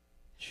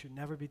 It should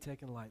never be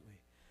taken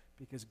lightly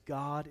because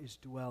God is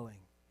dwelling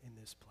in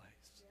this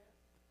place.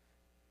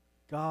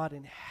 God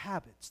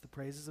inhabits the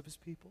praises of His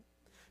people.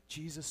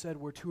 Jesus said,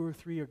 where 2 or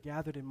 3 are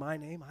gathered in my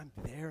name, I'm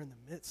there in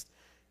the midst.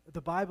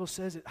 The Bible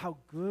says how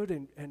good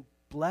and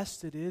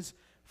blessed it is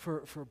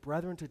for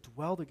brethren to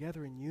dwell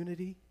together in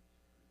unity.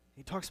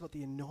 He talks about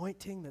the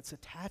anointing that's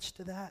attached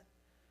to that.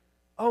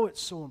 Oh,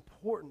 it's so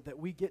important that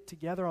we get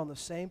together on the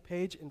same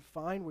page and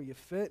find where you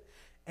fit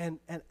and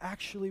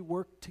actually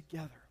work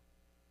together.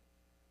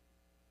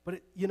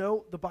 But,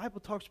 the Bible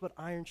talks about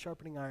iron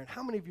sharpening iron.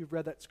 How many of you have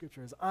read that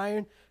scripture? As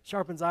iron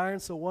sharpens iron,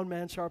 so one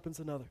man sharpens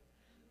another.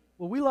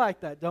 Well, we like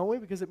that, don't we?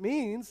 Because it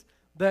means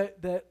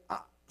that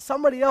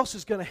somebody else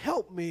is going to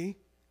help me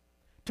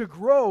to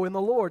grow in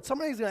the Lord.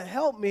 Somebody's going to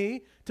help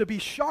me to be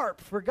sharp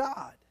for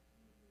God.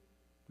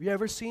 Have you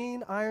ever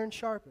seen iron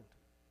sharpened?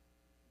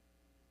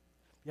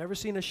 You ever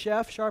seen a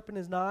chef sharpen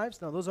his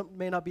knives? Now, those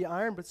may not be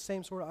iron, but it's the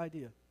same sort of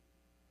idea.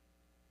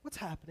 What's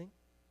happening?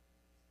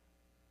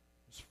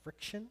 There's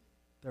friction.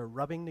 They're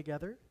rubbing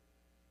together.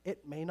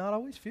 It may not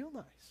always feel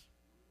nice.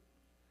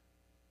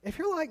 If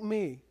you're like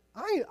me,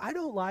 I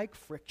don't like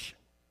friction.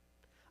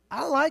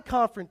 I like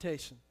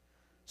confrontation.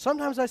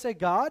 Sometimes I say,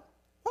 God,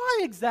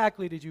 why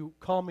exactly did you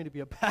call me to be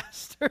a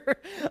pastor?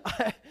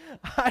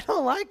 I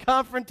don't like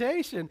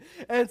confrontation.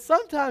 And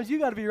sometimes you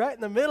got to be right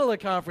in the middle of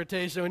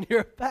confrontation when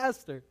you're a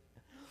pastor.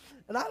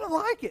 And I don't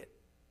like it.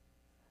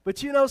 But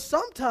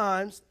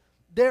sometimes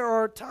there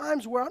are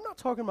times where I'm not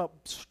talking about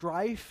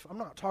strife. I'm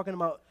not talking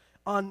about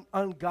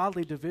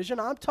ungodly division.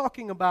 I'm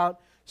talking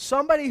about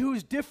somebody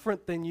who's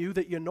different than you,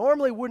 that you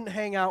normally wouldn't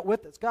hang out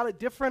with, that's got a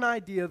different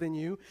idea than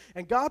you,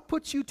 and God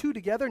puts you two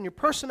together and your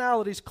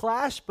personalities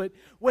clash, but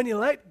when you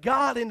let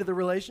God into the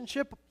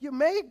relationship, you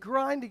may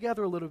grind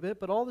together a little bit,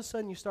 but all of a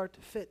sudden you start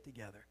to fit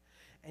together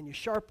and you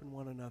sharpen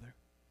one another.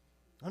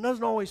 It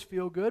doesn't always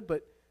feel good,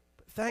 but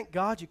thank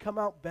God you come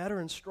out better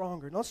and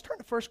stronger. Now let's turn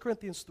to 1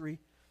 Corinthians 3.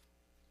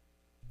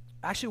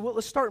 Actually,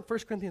 let's start in 1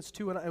 Corinthians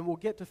 2 and we'll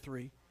get to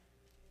 3.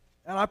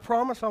 And I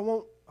promise I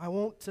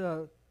won't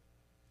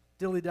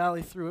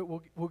dilly-dally through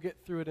it. We'll get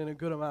through it in a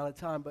good amount of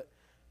time. But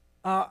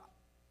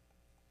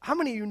how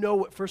many of you know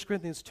what 1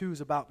 Corinthians 2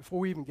 is about before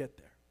we even get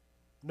there?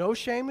 No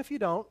shame if you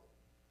don't.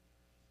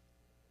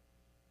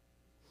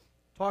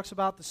 Talks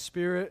about the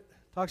Spirit.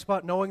 Talks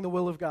about knowing the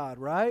will of God,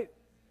 right?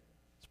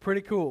 It's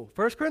pretty cool.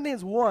 1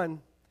 Corinthians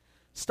 1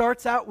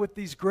 starts out with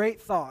these great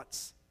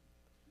thoughts.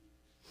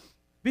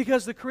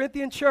 Because the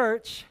Corinthian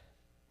church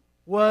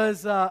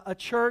was a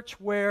church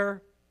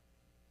where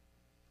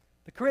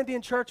the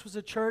Corinthian church was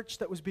a church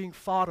that was being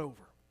fought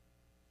over.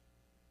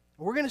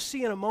 We're going to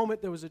see in a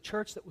moment there was a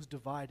church that was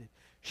divided.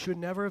 Should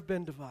never have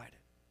been divided.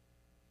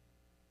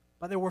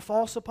 But there were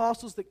false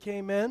apostles that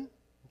came in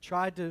and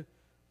tried to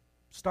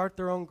start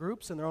their own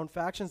groups and their own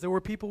factions. There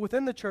were people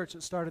within the church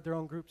that started their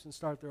own groups and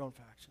started their own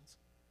factions.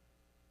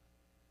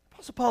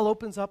 Apostle Paul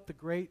opens up the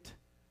great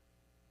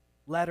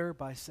letter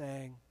by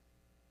saying,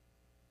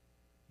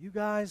 you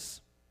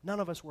guys, none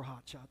of us were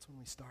hotshots when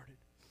we started.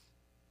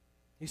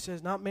 He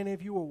says, not many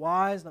of you were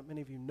wise, not many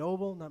of you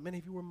noble, not many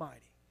of you were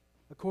mighty,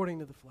 according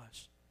to the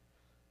flesh.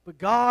 But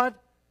God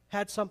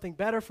had something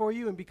better for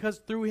you, and because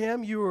through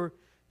Him you were,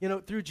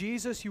 through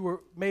Jesus you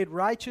were made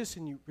righteous,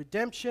 and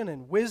redemption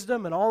and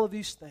wisdom and all of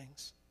these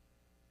things.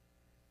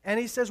 And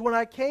he says, when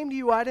I came to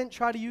you, I didn't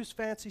try to use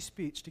fancy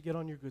speech to get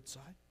on your good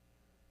side.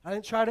 I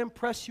didn't try to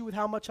impress you with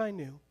how much I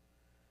knew.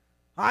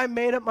 I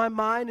made up my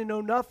mind to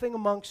know nothing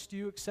amongst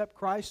you except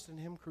Christ and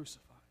Him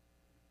crucified.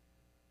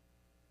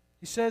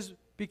 He says,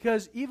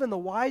 because even the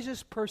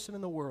wisest person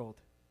in the world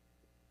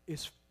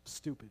is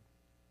stupid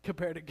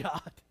compared to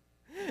God.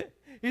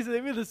 He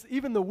said,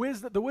 even the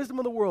wisdom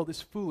of the world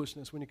is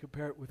foolishness when you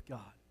compare it with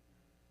God.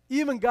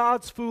 Even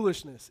God's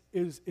foolishness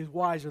is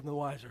wiser than the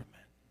wiser of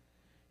men.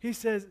 He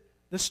says,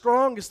 the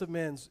strongest of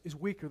men is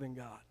weaker than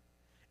God.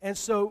 And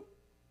so,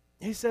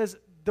 he says,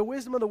 the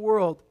wisdom of the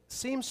world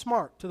seems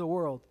smart to the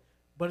world,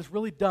 but it's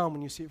really dumb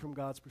when you see it from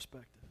God's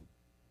perspective.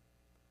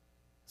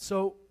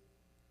 So,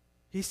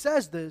 he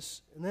says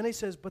this, and then he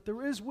says, but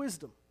there is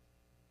wisdom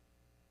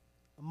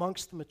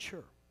amongst the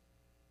mature.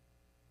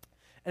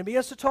 And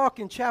begins to talk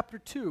in chapter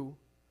 2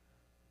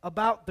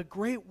 about the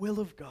great will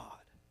of God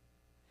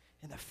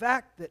and the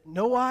fact that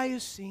no eye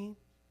has seen,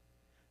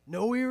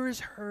 no ear has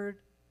heard,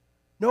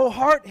 no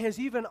heart has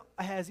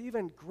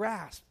even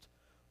grasped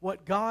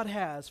what God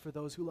has for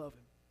those who love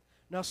Him.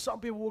 Now, some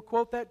people will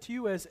quote that to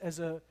you as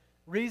a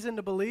reason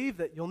to believe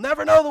that you'll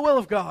never know the will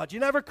of God. You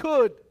never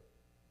could.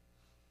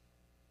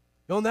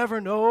 You'll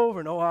never know,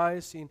 for no eye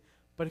has seen.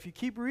 But if you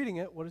keep reading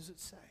it, what does it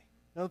say?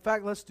 Now, in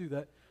fact, let's do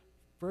that.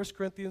 1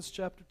 Corinthians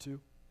chapter 2.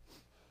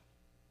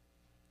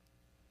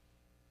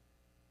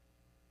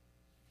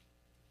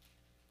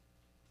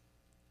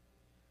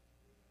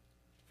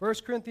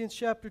 First Corinthians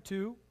chapter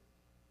 2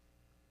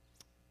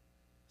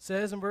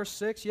 says in verse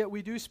 6, yet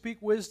we do speak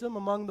wisdom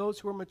among those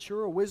who are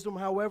mature, a wisdom,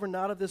 however,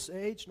 not of this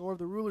age, nor of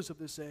the rulers of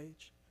this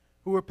age,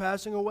 who are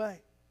passing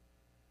away.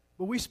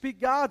 But we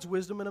speak God's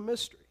wisdom in a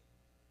mystery,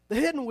 the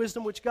hidden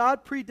wisdom which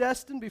God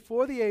predestined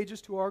before the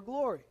ages to our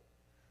glory.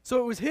 So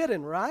it was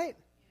hidden, right?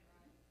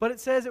 But it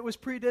says it was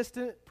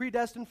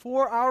predestined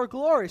for our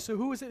glory. So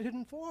who is it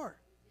hidden for?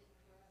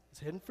 It's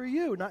hidden for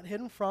you, not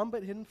hidden from,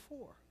 but hidden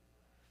for.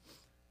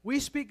 We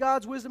speak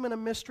God's wisdom in a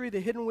mystery, the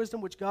hidden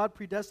wisdom which God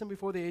predestined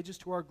before the ages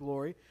to our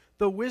glory,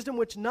 the wisdom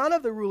which none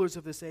of the rulers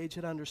of this age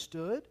had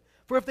understood.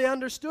 For if they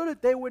understood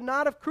it, they would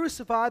not have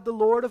crucified the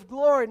Lord of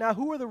glory. Now,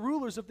 who are the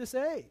rulers of this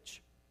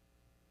age?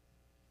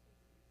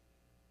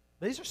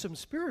 These are some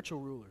spiritual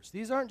rulers.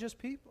 These aren't just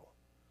people.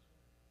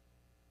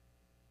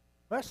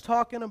 That's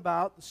talking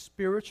about the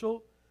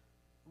spiritual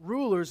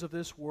rulers of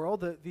this world.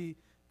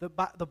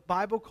 The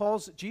Bible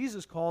calls,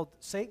 Jesus called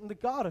Satan the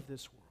god of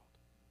this world.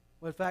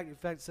 Well, in fact,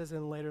 it says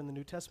later in the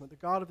New Testament, the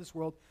god of this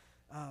world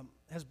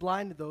has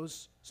blinded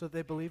those so that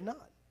they believe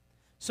not.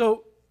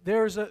 So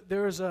there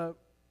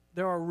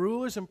are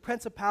rulers and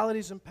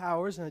principalities and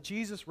powers, and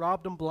Jesus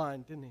robbed them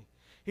blind, didn't He?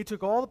 He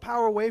took all the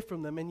power away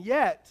from them, and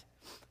yet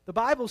the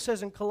Bible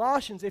says in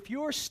Colossians, if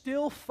you're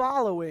still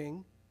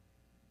following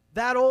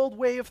that old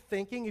way of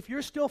thinking, if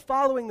you're still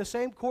following the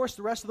same course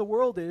the rest of the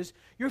world is,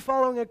 you're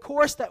following a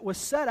course that was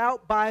set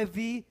out by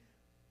the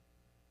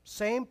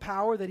same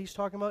power that he's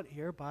talking about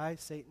here, by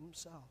Satan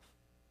himself.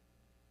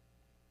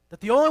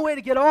 That the only way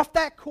to get off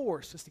that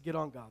course is to get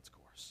on God's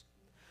course.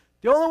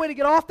 The only way to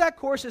get off that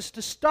course is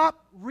to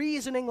stop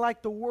reasoning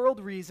like the world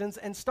reasons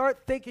and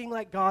start thinking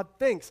like God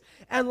thinks.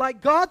 And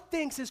like God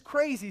thinks is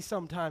crazy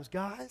sometimes,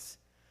 guys.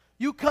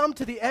 You come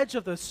to the edge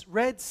of the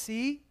Red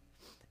Sea,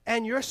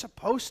 and you're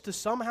supposed to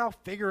somehow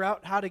figure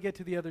out how to get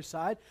to the other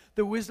side,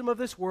 the wisdom of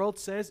this world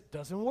says it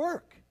doesn't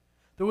work.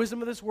 The wisdom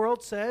of this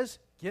world says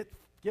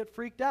get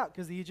freaked out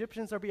because the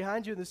Egyptians are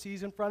behind you and the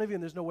sea's in front of you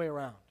and there's no way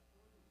around.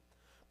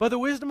 But the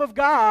wisdom of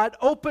God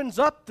opens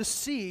up the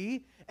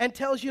sea and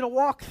tells you to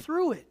walk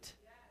through it.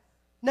 Yes.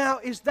 Now,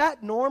 is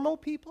that normal,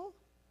 people?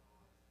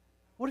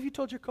 What if you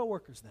told your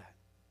coworkers that?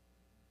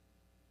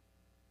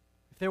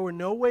 If there were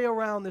no way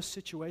around this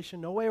situation,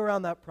 no way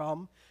around that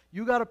problem,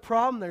 you got a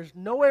problem, there's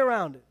no way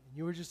around it. And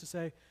you were just to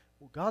say,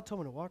 well, God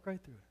told me to walk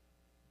right through it.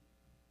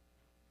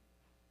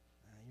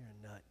 You're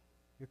a nut.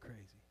 You're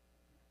crazy.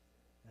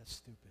 That's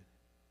stupid.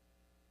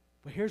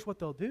 But here's what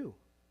they'll do.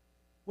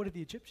 What did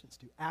the Egyptians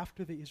do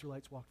after the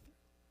Israelites walked through?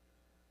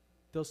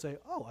 They'll say,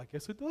 oh, I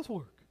guess it does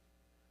work.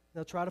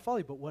 They'll try to follow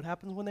you. But what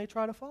happens when they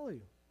try to follow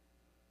you?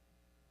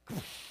 The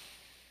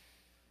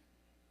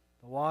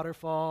water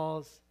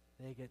falls,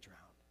 they get drowned.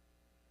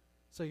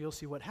 So you'll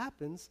see what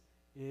happens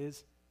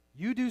is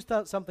you do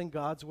something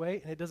God's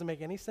way, and it doesn't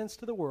make any sense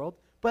to the world.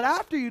 But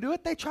after you do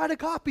it, they try to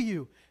copy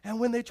you. And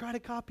when they try to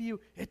copy you,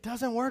 it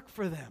doesn't work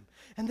for them.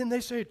 And then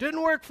they say, it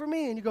didn't work for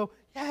me. And you go,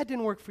 yeah, it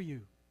didn't work for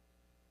you.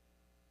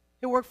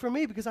 It worked for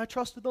me because I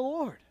trusted the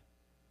Lord.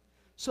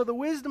 So the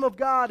wisdom of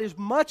God is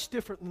much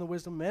different than the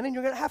wisdom of men, and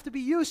you're going to have to be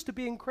used to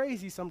being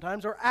crazy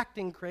sometimes, or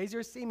acting crazy,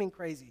 or seeming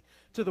crazy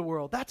to the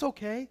world. That's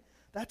okay.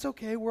 That's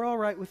okay. We're all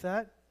right with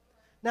that.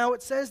 Now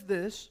it says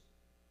this,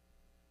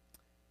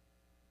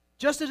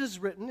 just as it is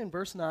written in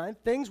verse 9,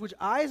 things which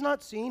eye has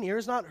not seen, ear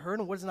has not heard,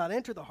 and what has not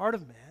entered the heart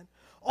of man,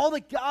 all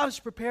that God has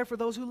prepared for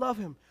those who love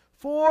him.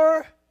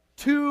 For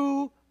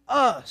to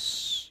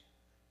us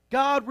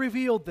God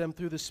revealed them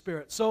through the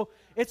Spirit. So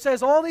it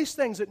says all these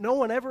things that no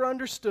one ever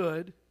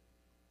understood,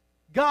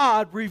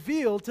 God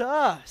revealed to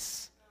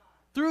us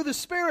through the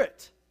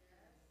Spirit.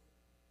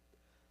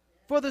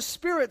 For the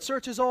Spirit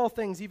searches all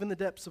things, even the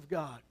depths of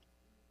God.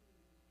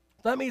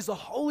 That means the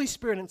Holy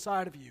Spirit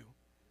inside of you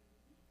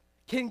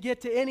can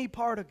get to any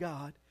part of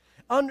God,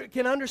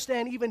 can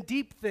understand even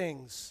deep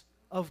things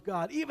of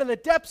God. Even the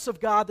depths of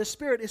God, the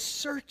Spirit is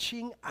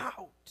searching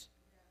out.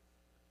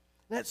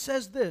 And it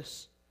says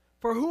this,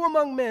 for who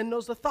among men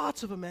knows the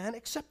thoughts of a man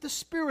except the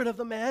spirit of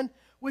the man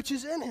which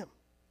is in him?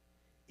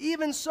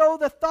 Even so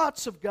the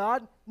thoughts of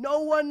God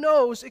no one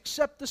knows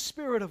except the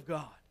Spirit of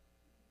God.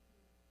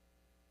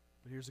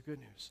 But here's the good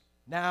news.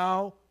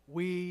 Now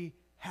we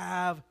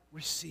have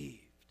received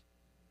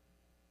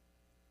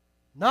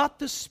not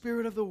the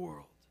spirit of the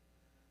world,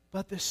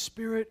 but the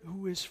Spirit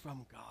who is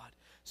from God.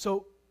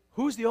 So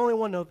who's the only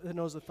one that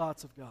knows the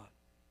thoughts of God?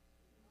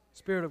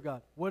 Spirit of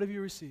God. What have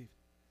you received?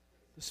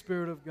 The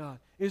Spirit of God.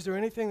 Is there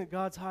anything that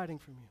God's hiding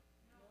from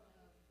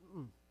you?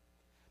 Mm-mm.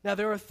 Now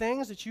there are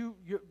things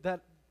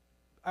that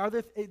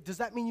does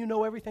that mean you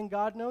know everything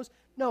God knows?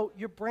 No,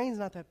 your brain's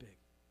not that big.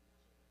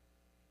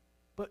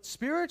 But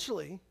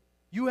spiritually,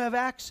 you have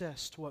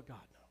access to what God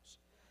knows.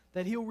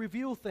 That He'll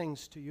reveal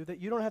things to you that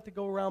you don't have to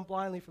go around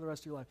blindly for the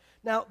rest of your life.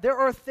 Now, there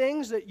are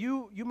things that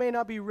you may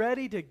not be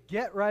ready to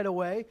get right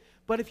away,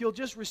 but if you'll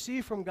just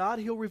receive from God,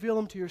 He'll reveal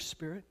them to your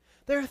spirit.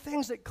 There are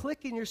things that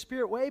click in your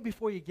spirit way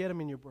before you get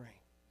them in your brain.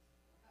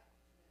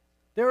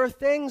 There are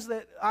things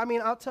that,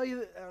 I'll tell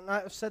you, and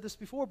I've said this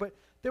before, but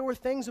there were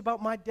things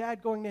about my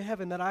dad going to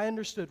heaven that I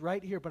understood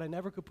right here, but I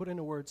never could put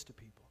into words to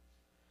people.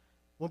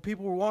 When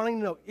people were wanting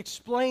to know,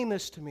 explain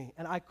this to me,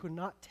 and I could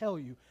not tell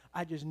you,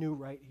 I just knew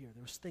right here.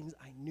 There was things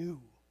I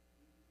knew.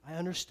 I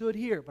understood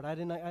here, but I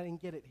didn't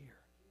get it here.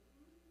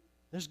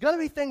 There's going to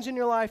be things in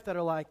your life that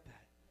are like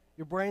that.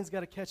 Your brain's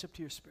got to catch up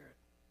to your spirit.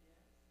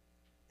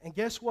 And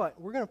guess what?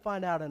 We're going to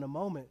find out in a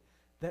moment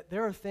that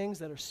there are things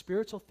that are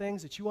spiritual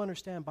things that you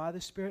understand by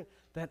the Spirit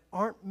that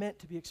aren't meant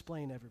to be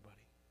explained to everybody.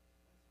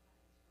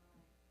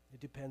 It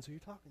depends who you're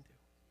talking to.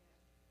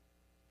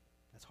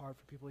 That's hard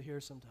for people to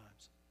hear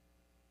sometimes.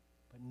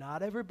 But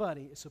not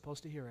everybody is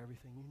supposed to hear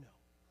everything you know.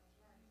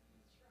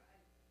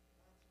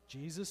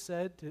 Jesus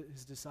said to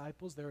His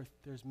disciples,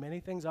 there's many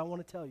things I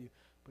want to tell you,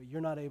 but you're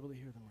not able to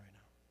hear them right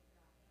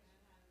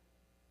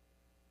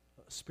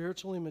now. A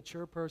spiritually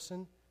mature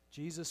person,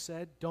 Jesus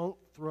said, don't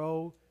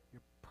throw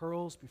your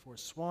pearls before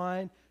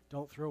swine.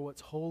 Don't throw what's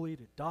holy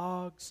to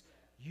dogs.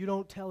 You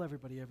don't tell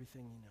everybody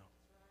everything you know.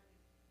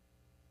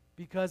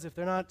 Because if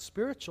they're not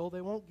spiritual,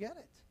 they won't get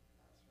it.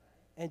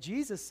 And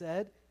Jesus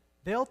said,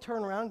 they'll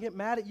turn around, get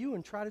mad at you,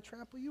 and try to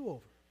trample you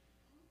over.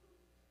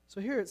 So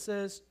here it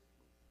says,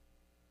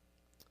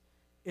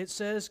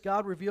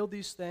 God revealed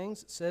these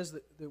things. It says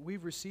that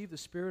we've received the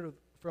Spirit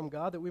from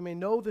God, that we may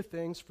know the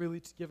things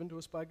freely given to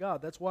us by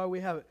God. That's why we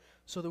have it,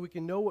 so that we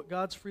can know what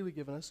God's freely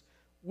given us,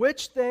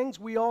 which things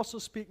we also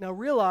speak. Now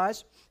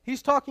realize,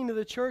 he's talking to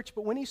the church,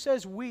 but when he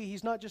says we,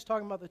 he's not just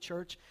talking about the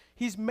church.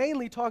 He's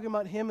mainly talking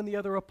about him and the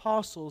other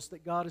apostles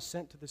that God has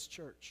sent to this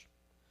church.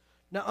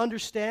 Now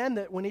understand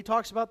that when he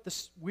talks about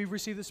this, we've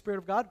received the Spirit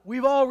of God,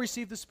 we've all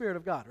received the Spirit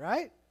of God,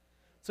 right?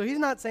 So he's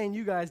not saying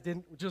you guys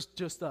didn't,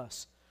 just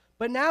us.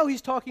 But now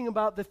he's talking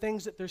about the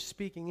things that they're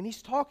speaking, and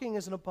he's talking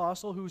as an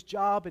apostle whose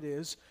job it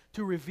is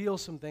to reveal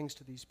some things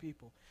to these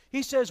people.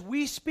 He says,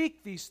 we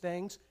speak these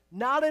things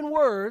not in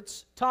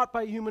words taught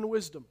by human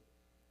wisdom.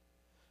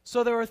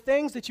 So there are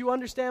things that you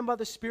understand by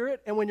the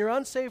Spirit, and when your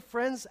unsaved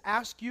friends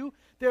ask you,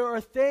 there are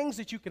things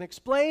that you can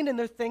explain, and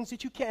there are things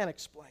that you can't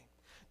explain.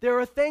 There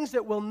are things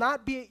that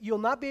you'll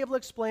not be able to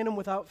explain them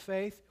without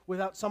faith,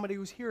 without somebody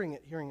who's hearing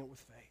it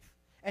with faith,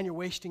 and you're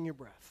wasting your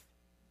breath.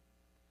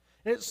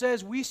 And it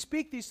says, we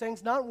speak these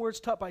things not in words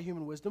taught by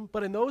human wisdom,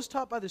 but in those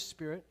taught by the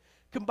Spirit,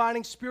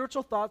 combining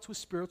spiritual thoughts with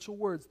spiritual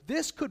words.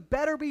 This could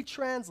better be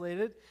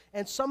translated,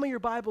 and some of your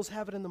Bibles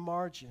have it in the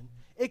margin.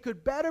 It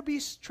could better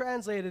be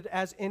translated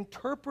as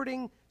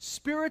interpreting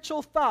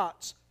spiritual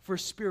thoughts for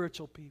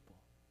spiritual people.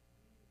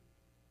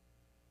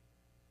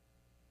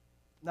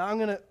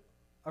 Now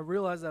I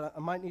realize that I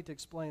might need to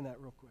explain that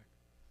real quick.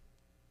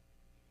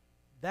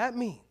 That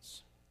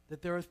means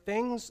that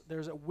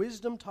there's a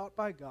wisdom taught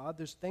by God,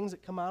 there's things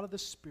that come out of the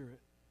Spirit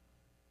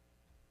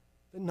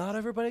that not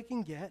everybody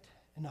can get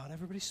and not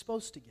everybody's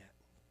supposed to get.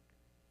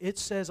 It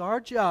says our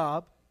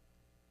job,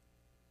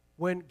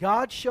 when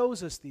God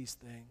shows us these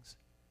things,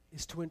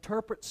 is to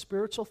interpret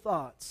spiritual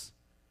thoughts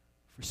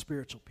for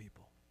spiritual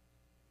people.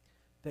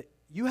 That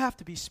you have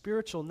to be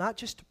spiritual not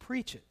just to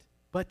preach it,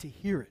 but to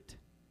hear it.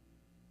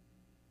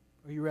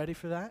 Are you ready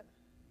for that?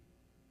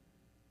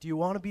 Do you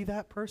want to be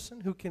that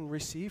person who can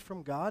receive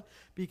from God?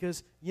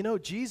 Because,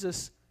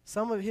 Jesus,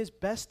 some of his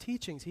best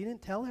teachings, he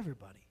didn't tell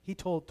everybody. He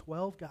told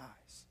 12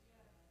 guys.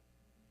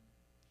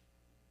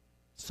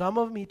 Some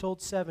of them he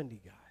told 70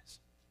 guys.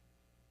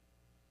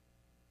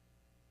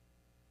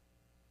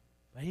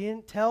 But he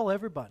didn't tell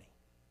everybody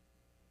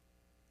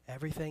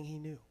everything he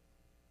knew.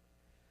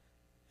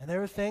 And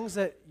there are things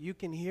that you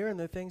can hear and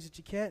there are things that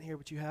you can't hear,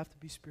 but you have to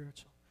be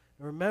spiritual.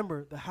 And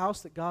remember, the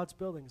house that God's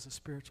building is a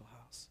spiritual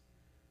house.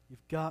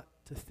 You've got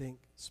to think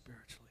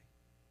spiritually.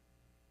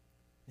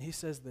 And he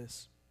says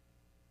this,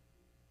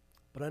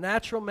 but a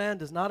natural man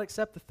does not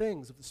accept the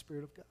things of the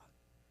Spirit of God,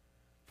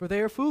 for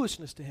they are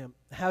foolishness to him.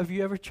 Have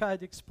you ever tried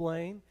to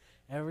explain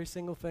every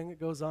single thing that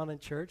goes on in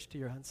church to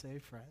your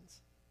unsaved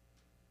friends?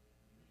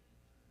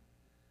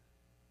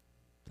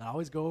 Does it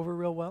always go over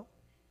real well?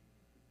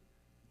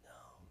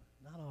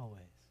 No, not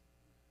always.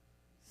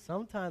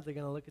 Sometimes they're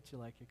going to look at you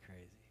like you're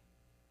crazy.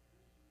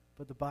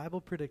 But the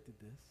Bible predicted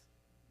this.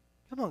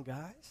 Come on,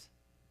 guys.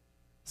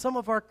 Some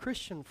of our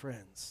Christian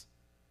friends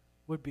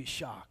would be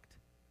shocked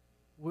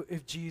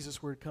if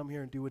Jesus were to come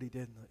here and do what he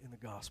did in the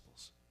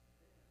Gospels.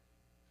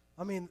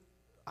 I mean,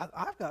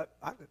 I've got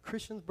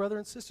Christians, brothers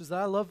and sisters that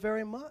I love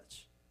very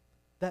much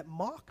that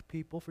mock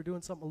people for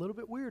doing something a little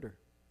bit weirder.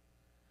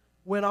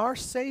 When our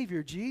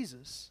Savior,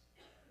 Jesus,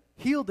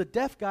 healed a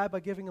deaf guy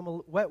by giving him a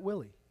wet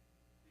willy.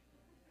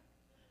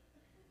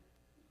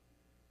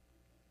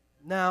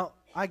 Now,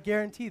 I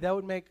guarantee that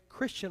would make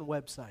Christian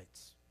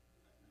websites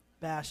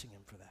bashing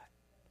him for that.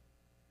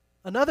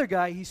 Another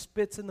guy, he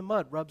spits in the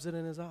mud, rubs it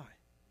in his eye,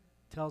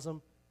 tells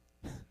him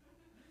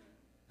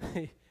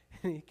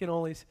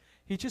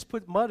he just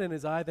put mud in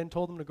his eye, then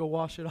told him to go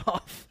wash it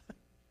off.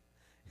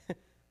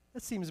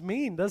 That seems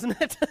mean, doesn't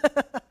it?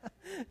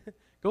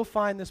 Go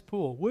find this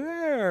pool.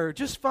 Where?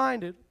 Just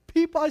find it.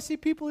 I see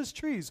people as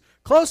trees.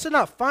 Close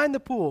enough. Find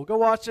the pool. Go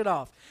wash it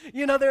off.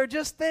 There are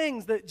just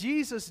things that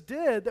Jesus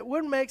did that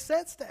wouldn't make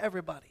sense to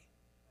everybody.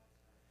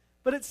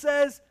 But it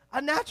says, a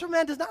natural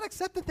man does not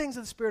accept the things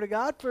of the Spirit of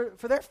God,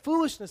 for their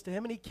foolishness to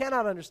him, and he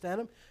cannot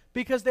understand them,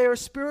 because they are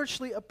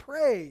spiritually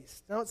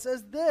appraised. Now it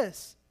says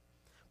this,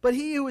 but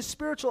he who is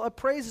spiritual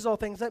appraises all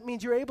things. That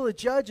means you're able to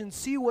judge and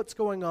see what's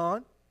going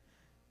on,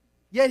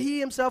 yet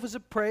he himself is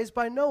appraised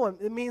by no one.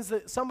 It means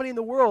that somebody in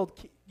the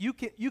world, you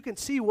can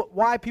see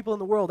why people in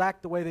the world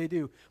act the way they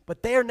do,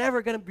 but they are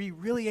never going to be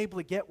really able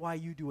to get why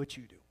you do what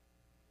you do.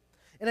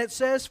 And it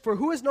says, for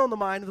who has known the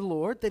mind of the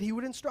Lord that he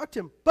would instruct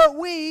him? But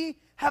we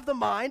have the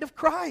mind of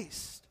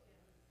Christ.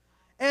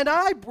 And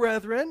I,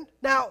 brethren,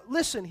 now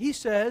listen, he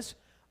says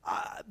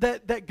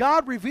that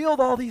God revealed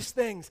all these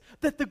things,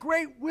 that the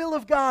great will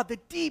of God, the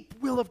deep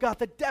will of God,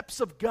 the depths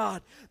of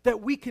God,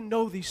 that we can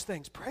know these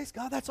things. Praise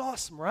God, that's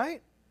awesome,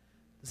 right?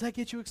 Does that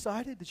get you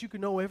excited? That you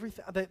can know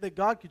everything, that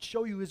God could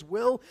show you his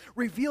will,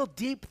 reveal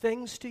deep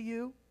things to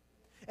you?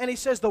 And he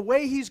says the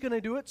way he's going to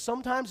do it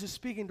sometimes is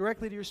speaking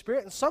directly to your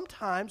spirit, and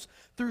sometimes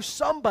through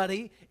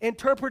somebody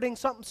interpreting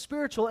something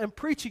spiritual and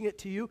preaching it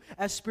to you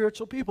as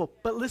spiritual people.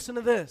 But listen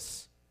to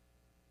this.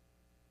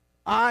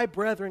 I,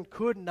 brethren,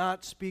 could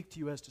not speak to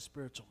you as to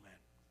spiritual men.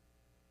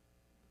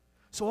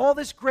 So all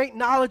this great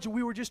knowledge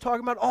we were just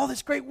talking about, all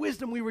this great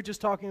wisdom we were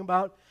just talking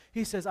about,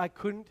 he says, I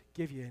couldn't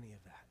give you any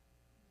of that.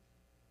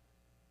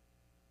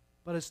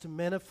 But as to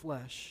men of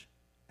flesh,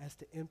 as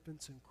to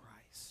infants in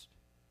Christ.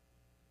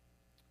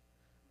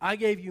 I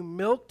gave you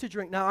milk to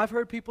drink. Now, I've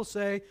heard people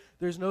say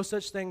there's no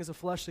such thing as a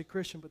fleshly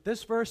Christian, but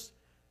this verse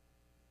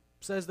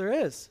says there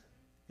is.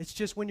 It's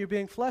just when you're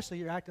being fleshly,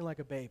 you're acting like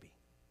a baby.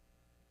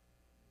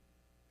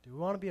 Do we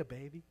want to be a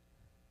baby?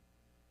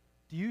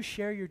 Do you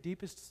share your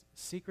deepest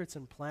secrets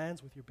and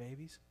plans with your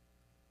babies?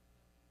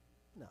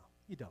 No,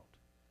 you don't.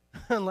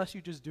 unless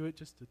you just do it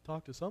just to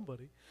talk to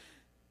somebody.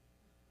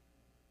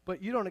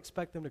 But you don't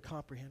expect them to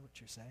comprehend what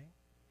you're saying.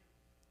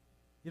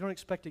 You don't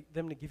expect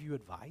them to give you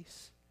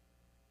advice.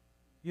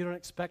 You don't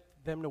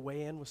expect them to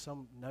weigh in with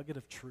some nugget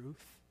of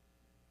truth.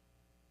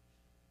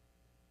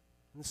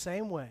 In the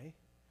same way,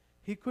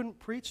 he couldn't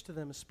preach to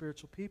them as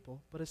spiritual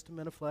people, but as to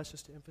men of flesh,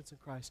 as to infants in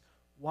Christ.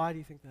 Why do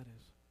you think that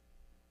is?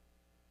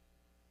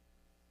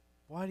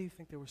 Why do you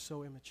think they were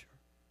so immature?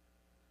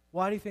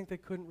 Why do you think they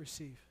couldn't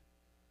receive?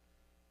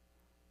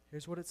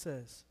 Here's what it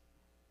says.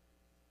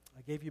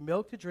 I gave you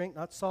milk to drink,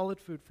 not solid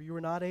food, for you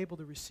were not able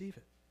to receive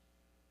it.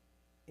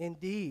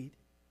 Indeed,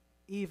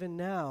 even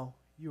now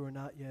you are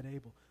not yet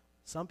able.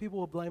 Some people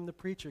will blame the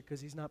preacher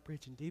because he's not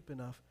preaching deep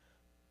enough,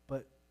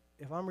 but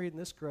if I'm reading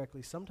this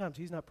correctly, sometimes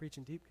he's not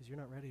preaching deep because you're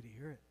not ready to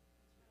hear it.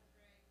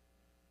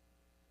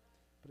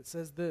 But it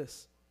says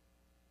this,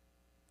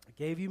 I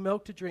gave you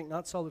milk to drink,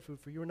 not solid food,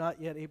 for you are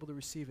not yet able to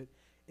receive it.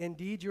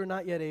 Indeed, you are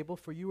not yet able,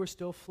 for you are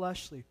still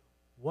fleshly.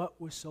 What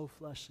was so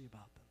fleshly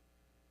about them?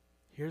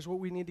 Here's what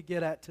we need to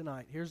get at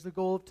tonight. Here's the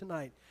goal of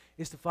tonight,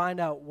 is to find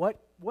out what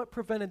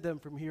prevented them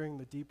from hearing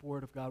the deep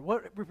word of God.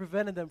 What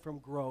prevented them from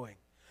growing?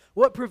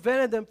 What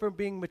prevented them from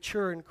being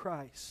mature in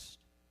Christ?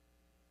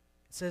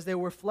 It says they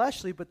were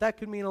fleshly, but that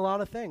could mean a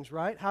lot of things,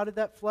 right? How did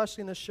that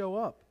fleshliness show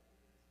up?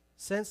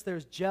 Since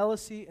there's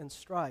jealousy and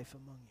strife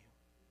among you.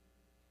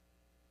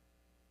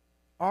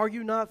 Are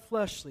you not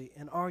fleshly,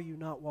 and are you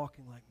not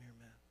walking like mere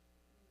men?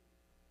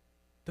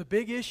 The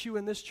big issue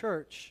in this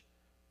church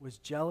was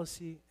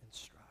jealousy and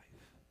strife.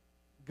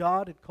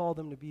 God had called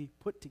them to be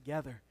put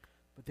together,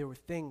 but there were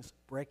things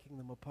breaking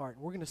them apart.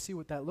 And we're going to see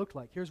what that looked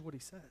like. Here's what he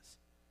says.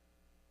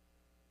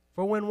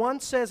 For when one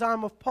says, I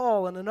am of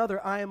Paul, and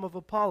another, I am of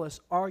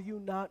Apollos, are you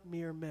not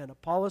mere men?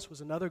 Apollos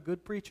was another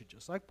good preacher,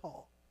 just like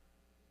Paul,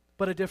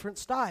 but a different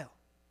style.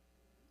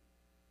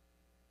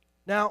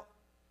 Now,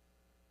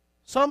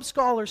 some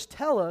scholars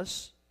tell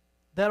us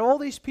that all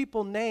these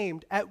people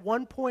named at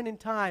one point in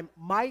time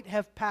might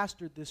have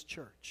pastored this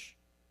church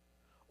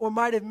or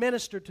might have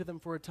ministered to them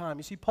for a time.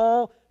 You see,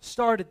 Paul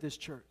started this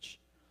church.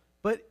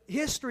 But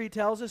history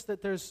tells us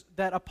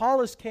that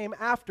Apollos came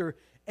after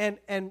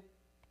and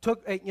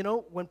took,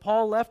 when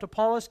Paul left,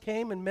 Apollos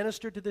came and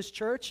ministered to this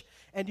church.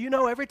 And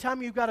every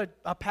time you've got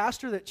a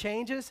pastor that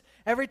changes,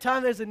 every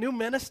time there's a new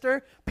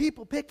minister,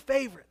 people pick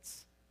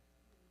favorites.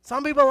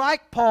 Some people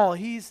like Paul.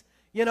 He's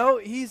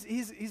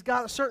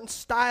got a certain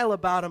style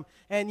about him.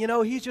 And,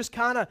 he just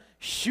kind of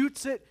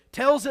shoots it,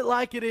 tells it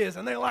like it is.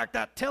 And they like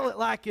that, tell it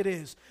like it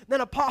is.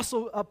 Then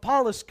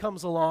Apollos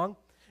comes along.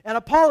 And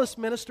Apollos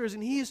ministers,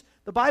 and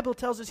the Bible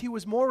tells us he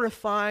was more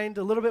refined,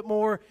 a little bit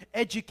more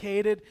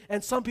educated,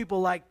 and some people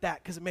like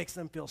that because it makes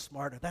them feel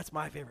smarter. That's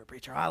my favorite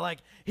preacher.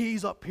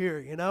 He's up here,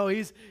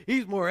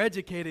 he's more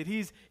educated.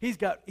 He's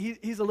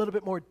a little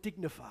bit more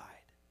dignified.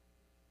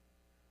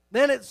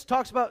 Then it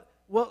talks about,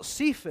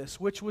 Cephas,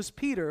 which was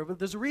Peter. But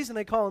there's a reason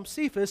they call him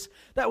Cephas.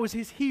 That was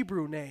his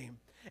Hebrew name.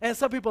 And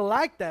some people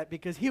like that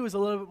because he was a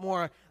little bit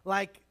more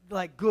like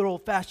good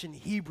old-fashioned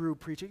Hebrew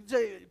preaching.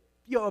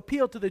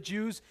 Appealed to the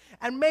Jews,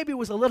 and maybe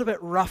was a little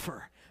bit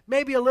rougher,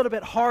 maybe a little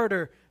bit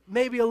harder,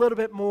 maybe a little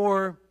bit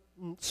more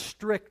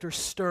strict or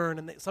stern,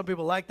 and some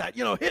people like that.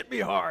 Hit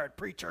me hard,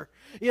 preacher.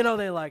 They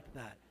like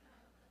that.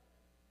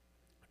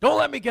 Don't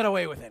let me get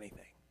away with anything.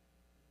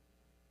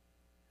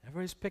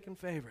 Everybody's picking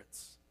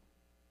favorites.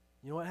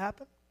 You know what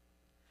happened?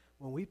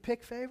 When we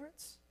pick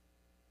favorites,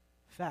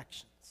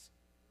 factions,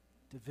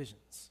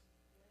 divisions.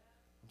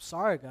 I'm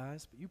sorry,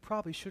 guys, but you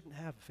probably shouldn't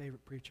have a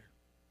favorite preacher.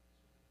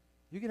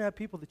 You can have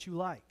people that you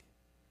like,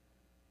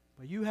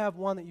 but you have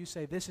one that you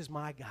say, this is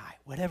my guy.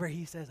 Whatever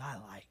he says, I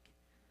like.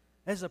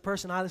 This is a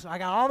person I listen to. I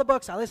got all the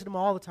books. I listen to them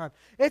all the time.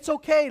 It's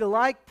okay to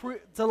like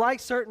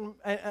certain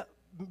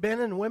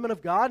men and women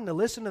of God and to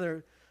listen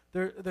to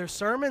their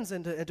sermons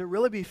and to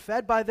really be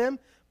fed by them,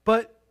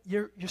 but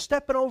you're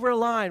stepping over a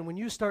line when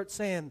you start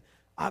saying,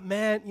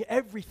 man,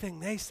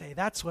 everything they say,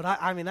 that's what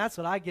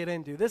I get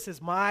into. This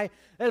is my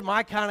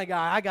kind of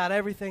guy. I got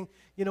everything.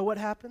 You know what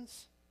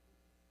happens?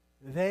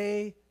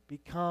 They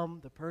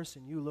become the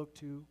person you look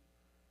to.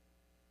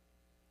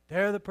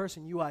 They're the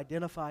person you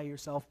identify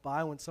yourself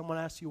by. When someone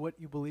asks you what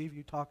you believe,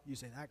 you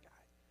say, that guy.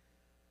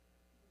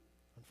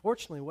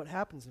 Unfortunately, what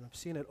happens, and I've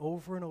seen it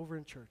over and over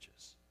in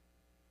churches,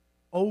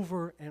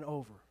 over and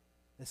over,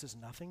 this is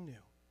nothing new.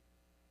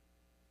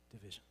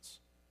 Divisions.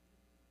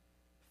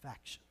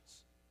 Factions.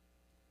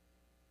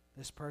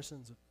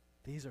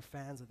 These are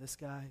fans of this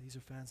guy, these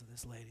are fans of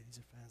this lady, these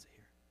are fans of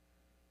here.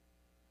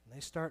 And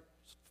they start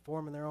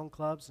forming their own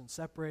clubs and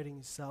separating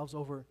themselves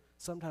over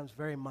sometimes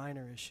very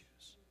minor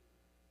issues.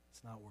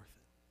 It's not worth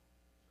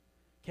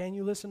it. Can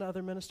you listen to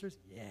other ministers?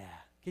 Yeah.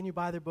 Can you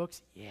buy their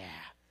books? Yeah.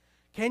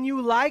 Can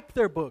you like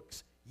their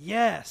books?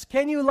 Yes.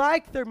 Can you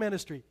like their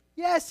ministry?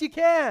 Yes, you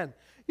can.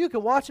 You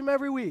can watch them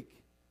every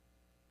week.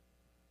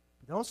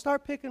 But don't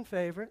start picking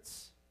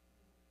favorites,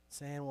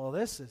 saying, well,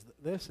 this is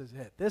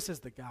it. This is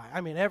the guy.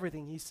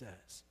 Everything he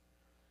says.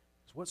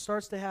 So what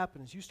starts to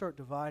happen is you start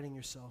dividing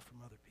yourself from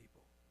other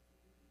people.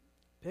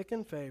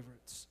 Picking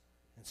favorites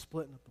and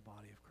splitting up the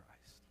body of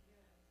Christ.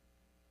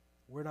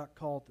 We're not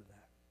called to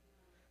that.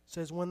 It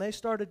says when they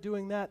started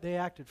doing that, they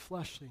acted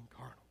fleshly and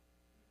carnal.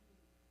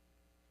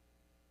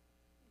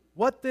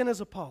 What then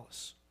is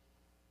Apollos?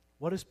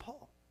 What is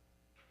Paul?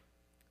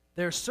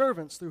 They're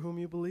servants through whom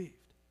you believed.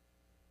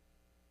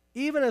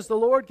 Even as the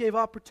Lord gave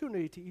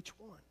opportunity to each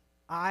one.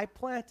 I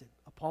planted,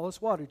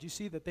 Apollos watered. You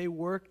see that they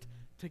worked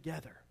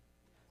together.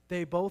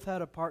 They both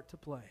had a part to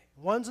play.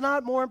 One's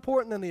not more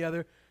important than the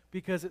other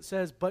because it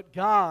says, but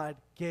God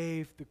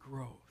gave the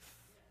growth.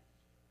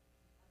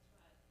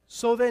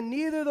 So then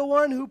neither the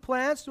one who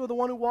plants nor the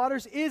one who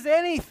waters is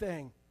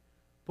anything.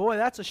 Boy,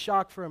 that's a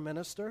shock for a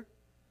minister.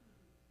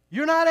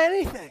 You're not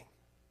anything.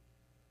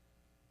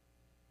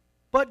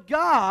 But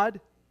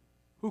God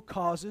who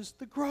causes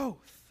the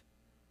growth.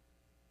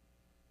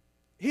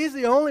 He's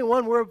the only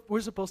one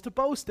we're supposed to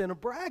boast in or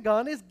brag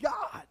on is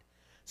God.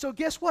 So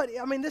guess what?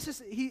 I mean, this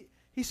is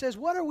he says,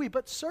 what are we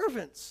but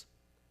servants?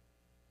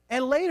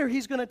 And later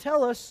he's going to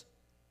tell us,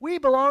 we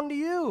belong to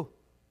you.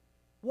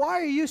 Why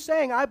are you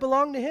saying I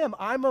belong to him?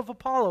 I'm of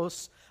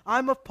Apollos.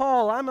 I'm of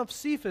Paul. I'm of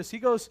Cephas. He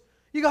goes,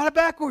 you got it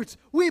backwards.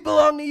 We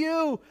belong to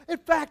you. In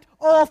fact,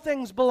 all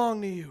things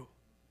belong to you.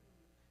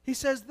 He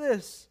says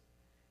this.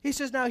 He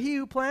says, now he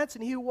who plants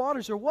and he who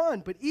waters are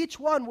one, but each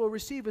one will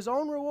receive his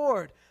own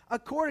reward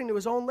according to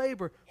his own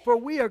labor. For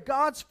we are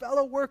God's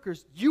fellow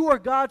workers. You are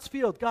God's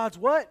field. God's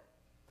what?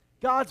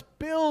 God's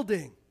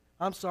building.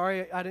 I'm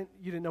sorry,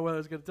 you didn't know whether I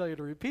was going to tell you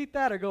to repeat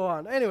that or go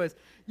on. Anyways,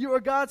 you are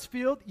God's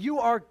field. You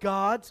are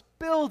God's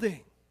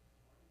building.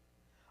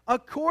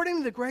 According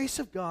to the grace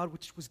of God,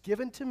 which was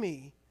given to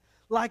me,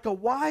 like a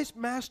wise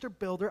master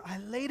builder, I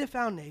laid a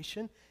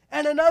foundation,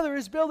 and another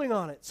is building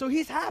on it. So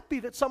he's happy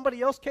that somebody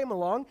else came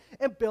along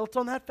and built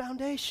on that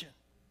foundation.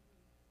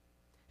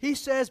 He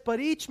says,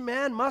 but each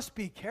man must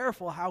be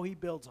careful how he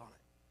builds on it.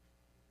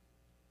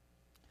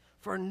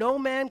 For no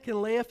man can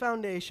lay a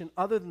foundation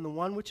other than the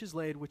one which is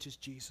laid, which is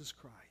Jesus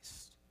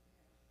Christ.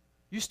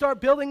 You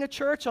start building a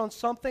church on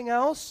something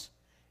else,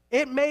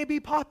 it may be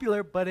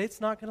popular, but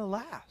it's not going to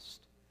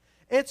last.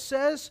 It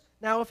says,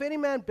 now if any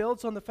man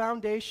builds on the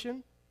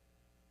foundation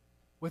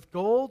with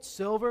gold,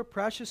 silver,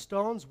 precious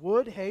stones,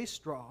 wood, hay,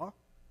 straw.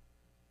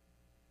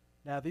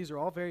 Now these are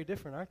all very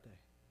different, aren't they?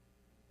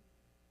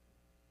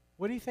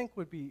 What do you think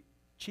would be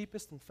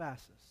cheapest and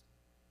fastest?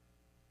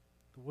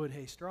 The wood,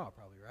 hay, straw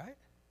probably, right?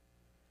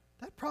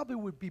 That probably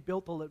would be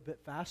built a little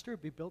bit faster.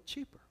 It'd be built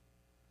cheaper.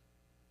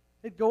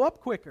 It'd go up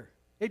quicker.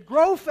 It'd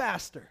grow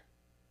faster.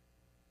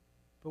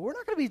 But we're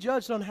not going to be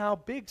judged on how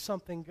big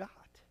something got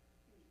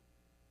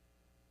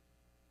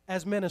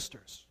as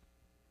ministers.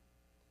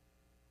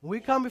 When we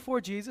come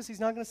before Jesus, he's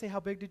not going to say, how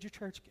big did your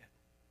church get?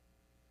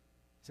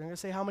 He's not going to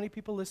say, how many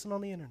people listen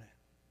on the internet?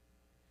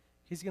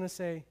 He's going to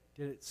say,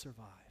 did it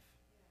survive?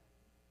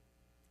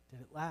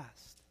 Did it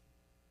last?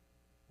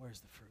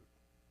 Where's the fruit?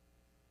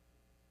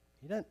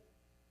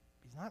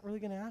 He's not really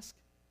going to ask,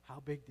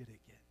 how big did it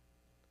get?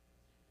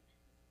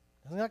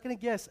 He's not going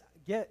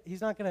to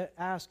he's not going to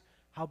ask,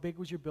 how big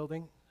was your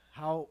building?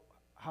 How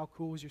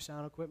cool was your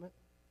sound equipment?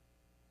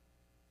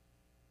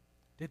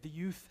 Did the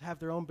youth have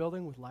their own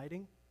building with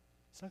lighting?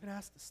 He's not going to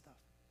ask this stuff.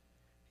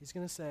 He's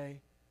going to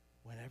say,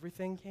 when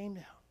everything came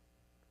down,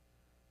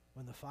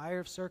 when the fire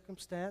of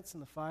circumstance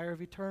and the fire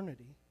of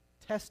eternity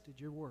tested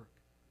your work,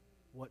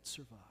 what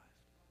survived?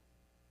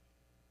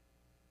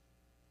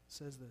 It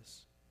says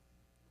this.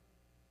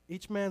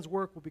 Each man's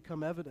work will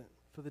become evident,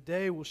 for the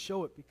day will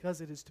show it,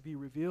 because it is to be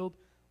revealed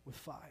with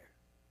fire.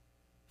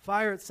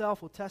 Fire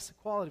itself will test the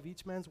quality of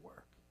each man's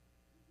work.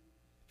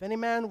 If any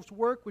man's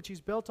work which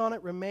he's built on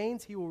it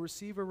remains, he will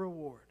receive a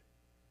reward.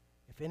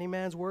 If any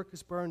man's work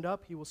is burned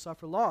up, he will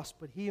suffer loss,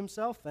 but he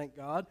himself, thank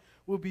God,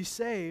 will be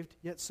saved,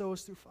 yet so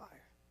is through fire.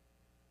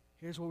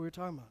 Here's what we were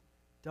talking about.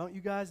 Don't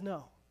you guys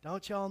know,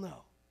 don't y'all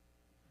know,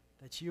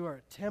 that you are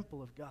a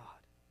temple of God,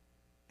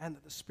 and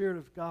that the Spirit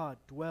of God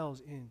dwells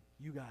in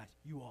you guys,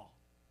 you all.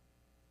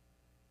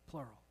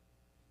 Plural.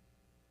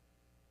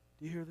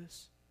 Do you hear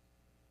this?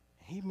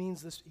 He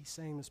means this, he's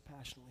saying this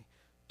passionately.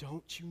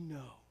 Don't you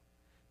know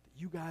that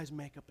you guys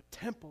make up a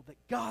temple that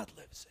God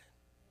lives in?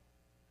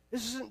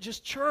 This isn't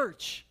just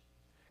church.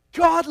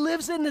 God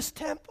lives in this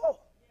temple.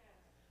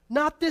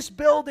 Not this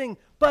building,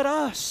 but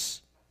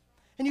us.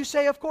 And you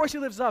say, of course he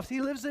lives in us.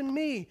 He lives in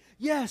me.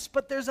 Yes,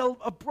 but there's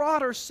a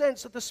broader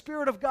sense that the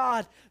Spirit of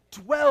God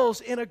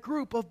dwells in a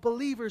group of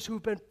believers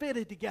who've been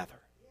fitted together.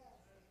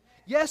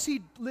 Yes,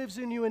 he lives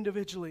in you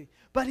individually,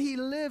 but he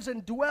lives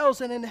and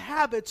dwells and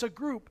inhabits a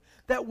group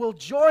that will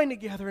join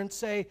together and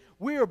say,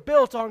 we are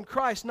built on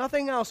Christ,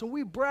 nothing else, and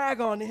we brag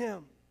on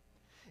him.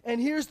 And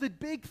here's the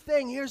big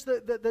thing, here's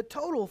the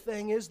total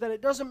thing, is that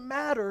it doesn't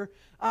matter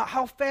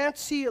how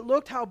fancy it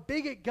looked, how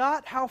big it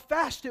got, how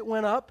fast it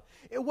went up.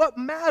 What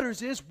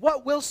matters is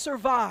what will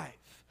survive,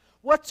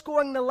 what's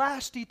going to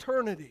last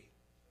eternity.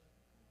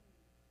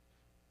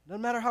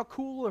 Doesn't matter how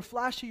cool or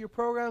flashy your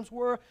programs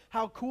were,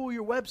 how cool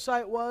your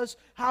website was,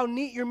 how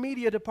neat your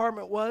media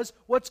department was.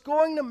 What's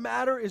going to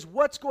matter is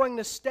what's going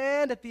to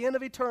stand at the end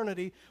of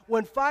eternity.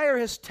 When fire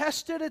has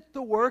tested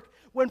the work,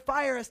 when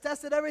fire has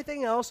tested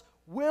everything else,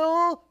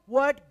 will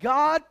what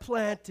God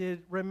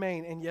planted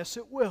remain? And yes,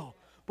 it will.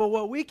 But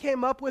what we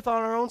came up with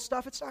on our own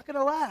stuff, it's not going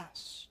to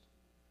last.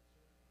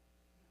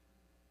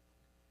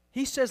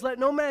 He says, let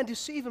no man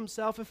deceive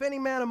himself. If any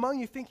man among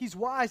you think he's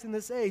wise in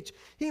this age,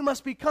 he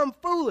must become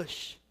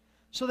foolish,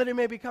 so that he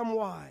may become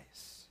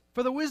wise.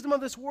 For the wisdom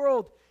of this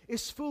world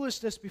is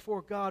foolishness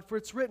before God. For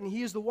it's written,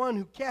 he is the one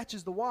who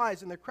catches the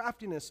wise in their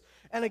craftiness.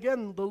 And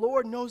again, the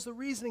Lord knows the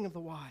reasoning of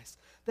the wise,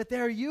 that they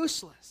are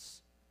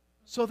useless.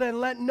 So then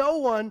let no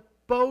one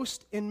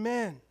boast in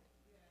men.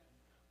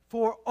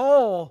 For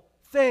all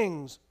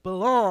things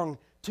belong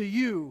to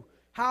you.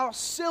 How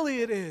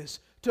silly it is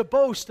to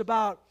boast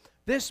about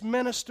this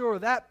minister,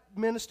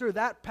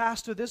 that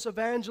pastor, this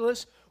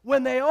evangelist,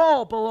 when they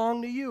all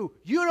belong to you.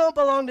 You don't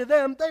belong to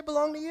them, they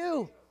belong to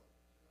you.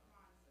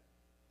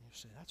 You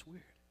say, that's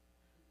weird.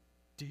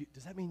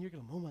 Does that mean you're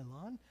going to mow my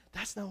lawn?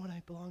 That's not what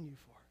I belong to you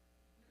for.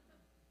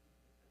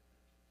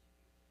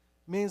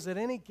 It means that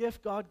any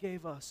gift God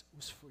gave us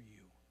was for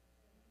you,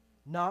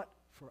 not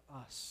for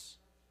us.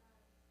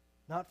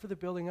 Not for the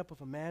building up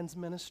of a man's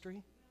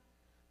ministry,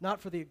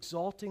 not for the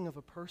exalting of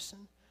a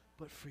person,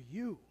 but for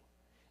you.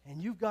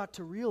 And you've got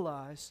to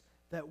realize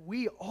that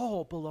we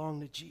all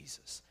belong to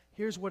Jesus.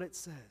 Here's what it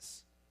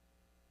says.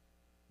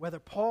 Whether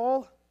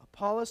Paul,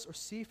 Apollos, or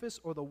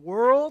Cephas, or the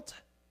world,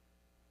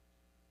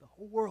 the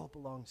whole world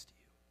belongs to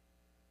you.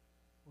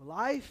 Or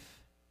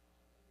life,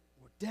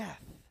 or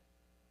death,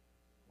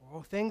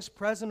 or things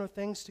present or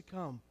things to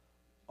come.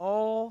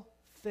 All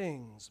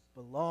things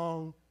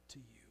belong to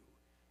you.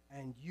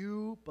 And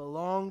you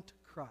belong to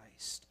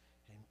Christ,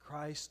 and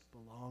Christ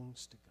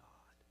belongs to God.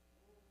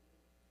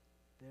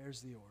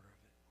 There's the order of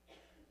it.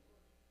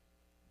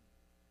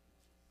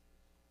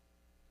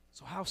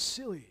 So how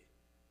silly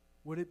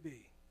would it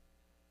be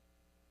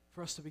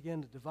for us to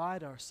begin to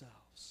divide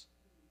ourselves?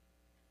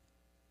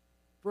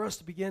 For us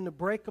to begin to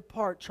break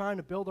apart trying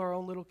to build our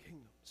own little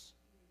kingdoms?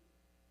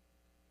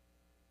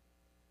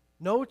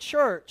 No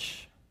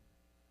church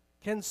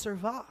can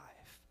survive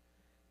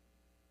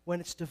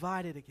when it's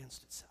divided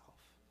against itself.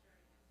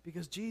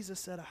 Because Jesus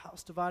said a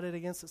house divided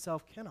against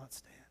itself cannot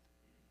stand.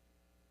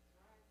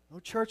 No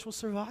church will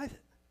survive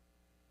it.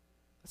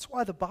 That's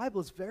why the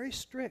Bible is very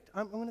strict.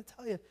 I'm going to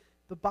tell you,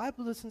 the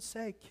Bible doesn't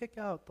say kick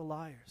out the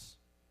liars.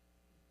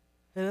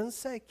 It doesn't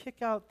say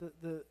kick out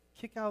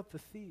the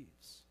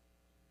thieves.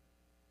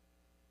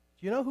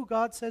 Do you know who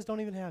God says don't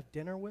even have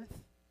dinner with?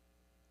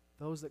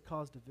 Those that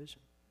cause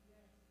division.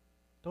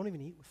 Don't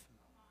even eat with them.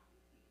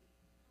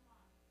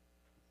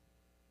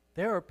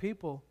 There are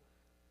people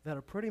that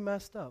are pretty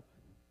messed up,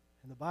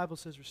 and the Bible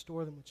says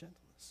restore them with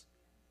gentleness.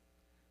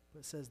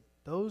 But it says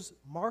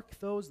mark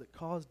those that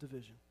cause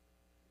division.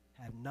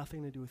 Have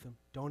nothing to do with them.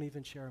 Don't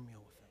even share a meal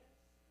with them.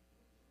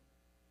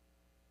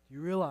 Do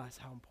you realize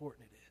how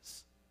important it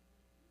is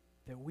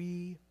that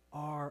we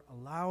are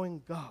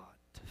allowing God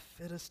to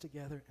fit us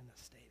together and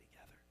to stay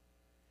together?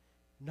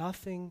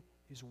 Nothing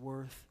is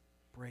worth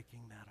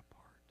breaking that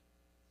apart.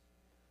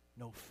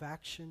 No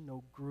faction,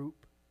 no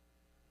group,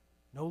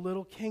 no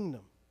little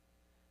kingdom.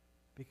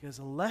 Because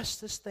unless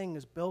this thing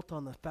is built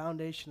on the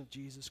foundation of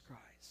Jesus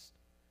Christ,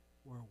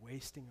 we're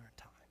wasting our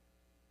time.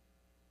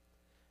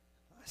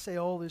 I say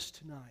all this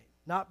tonight,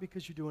 not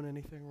because you're doing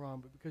anything wrong,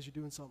 but because you're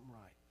doing something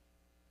right.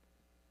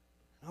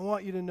 I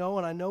want you to know,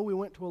 and I know we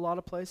went to a lot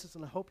of places,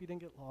 and I hope you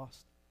didn't get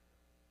lost.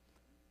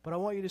 But I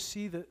want you to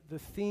see the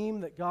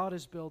theme that God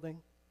is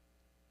building.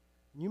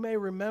 You may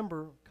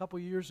remember a couple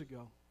years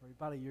ago, or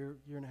about a year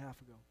and a half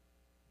ago,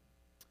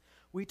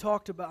 we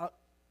talked about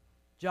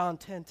John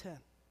 10:10.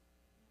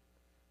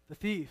 The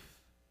thief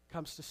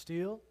comes to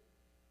steal,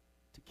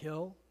 to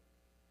kill,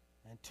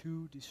 and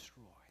to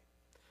destroy.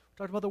 We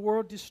talked about the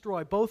word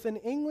destroy. Both in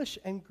English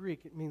and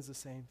Greek, it means the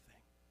same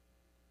thing.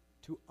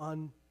 To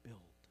unbuild.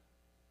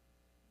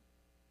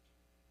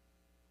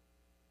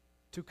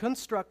 To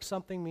construct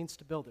something means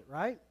to build it,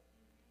 right?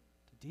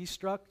 To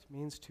destruct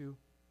means to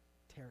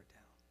tear it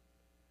down.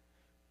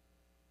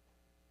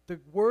 The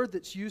word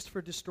that's used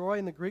for destroy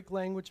in the Greek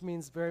language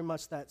means very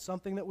much that.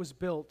 Something that was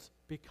built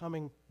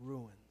becoming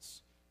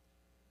ruins.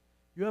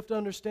 You have to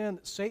understand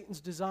that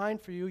Satan's design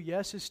for you,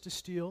 yes, is to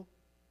steal.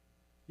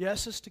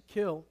 Yes, is to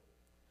kill.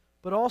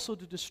 But also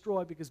to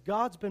destroy, because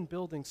God's been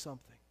building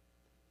something.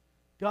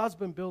 God's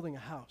been building a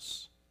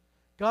house.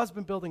 God's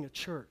been building a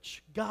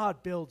church.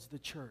 God builds the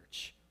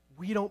church.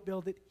 We don't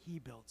build it, He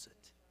builds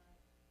it.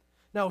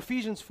 Now,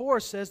 Ephesians 4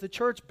 says the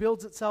church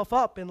builds itself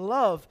up in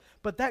love,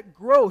 but that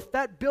growth,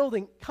 that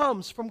building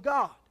comes from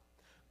God.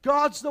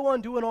 God's the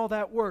one doing all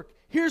that work.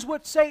 Here's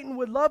what Satan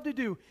would love to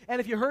do. And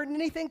if you heard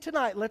anything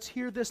tonight, let's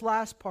hear this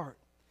last part.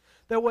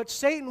 That what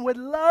Satan would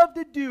love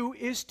to do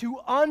is to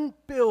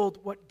unbuild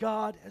what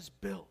God has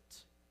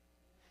built.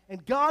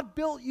 And God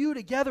built you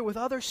together with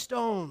other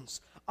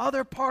stones.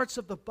 other parts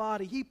of the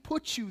body. He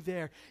put you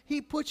there.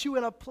 He put you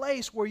in a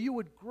place where you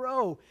would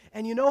grow.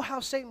 And you know how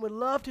Satan would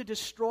love to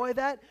destroy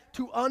that,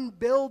 to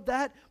unbuild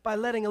that, by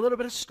letting a little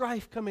bit of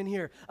strife come in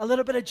here, a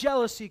little bit of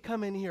jealousy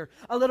come in here,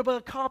 a little bit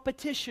of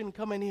competition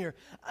come in here.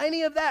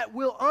 Any of that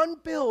will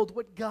unbuild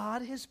what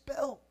God has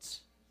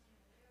built.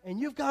 And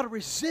you've got to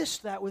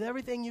resist that with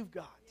everything you've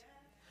got.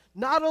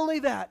 Not only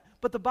that,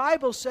 but the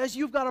Bible says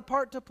you've got a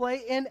part to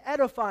play in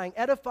edifying.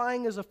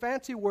 Edifying is a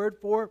fancy word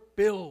for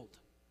build.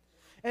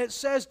 And it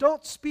says,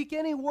 don't speak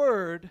any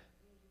word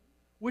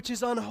which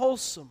is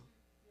unwholesome,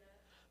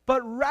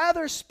 but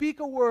rather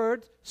speak a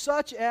word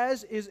such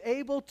as is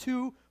able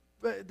to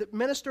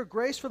minister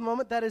grace for the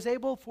moment, that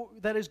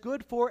is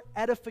good for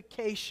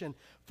edification,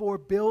 for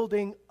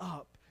building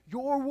up.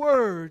 Your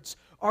words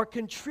are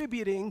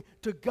contributing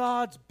to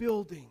God's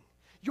building.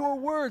 Your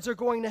words are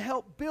going to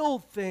help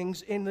build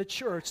things in the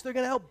church. They're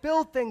going to help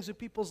build things in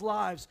people's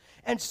lives.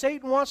 And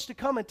Satan wants to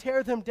come and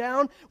tear them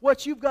down.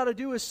 What you've got to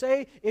do is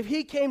say, if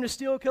he came to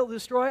steal, kill,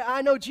 destroy,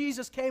 I know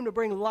Jesus came to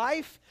bring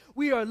life.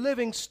 We are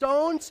living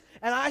stones,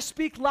 and I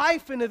speak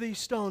life into these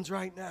stones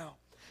right now.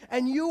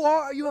 And you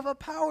have a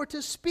power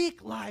to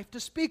speak life, to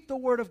speak the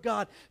word of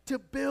God, to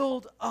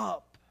build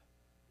up,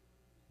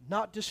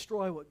 not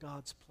destroy what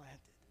God's planted.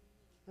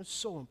 It's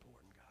so important.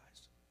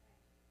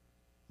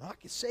 Now, I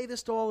can say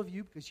this to all of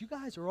you because you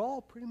guys are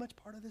all pretty much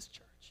part of this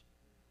church.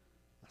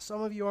 Now,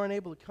 some of you aren't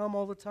able to come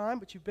all the time,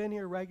 but you've been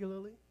here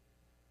regularly.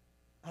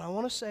 And I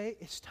want to say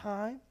it's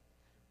time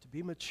to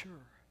be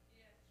mature,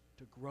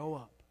 to grow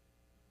up.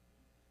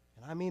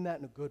 And I mean that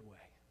in a good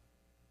way.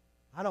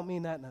 I don't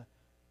mean that in a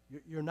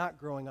you're not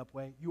growing up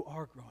way. You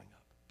are growing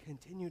up.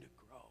 Continue to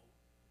grow.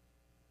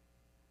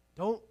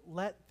 Don't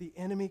let the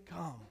enemy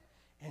come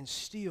and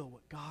steal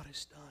what God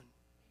has done.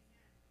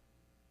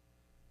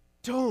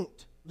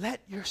 Don't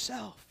let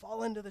yourself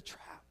fall into the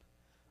trap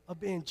of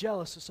being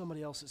jealous of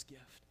somebody else's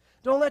gift.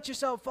 Don't let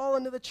yourself fall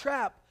into the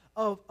trap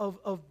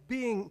of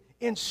being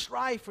in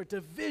strife or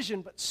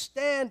division, but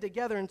stand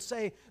together and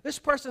say, this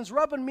person's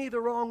rubbing me the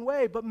wrong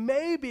way, but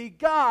maybe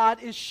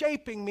God is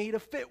shaping me to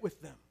fit with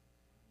them.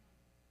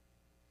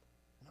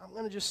 And I'm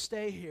going to just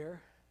stay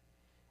here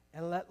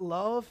and let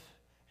love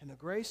and the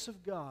grace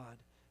of God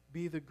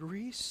be the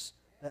grease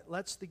that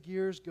lets the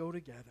gears go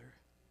together,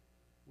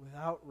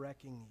 without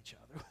wrecking each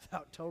other,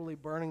 without totally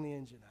burning the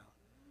engine out.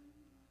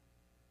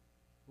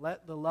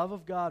 Let the love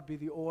of God be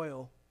the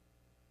oil,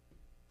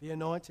 the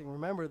anointing.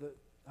 Remember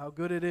how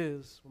good it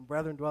is when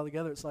brethren dwell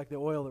together. It's like the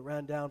oil that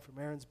ran down from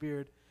Aaron's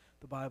beard,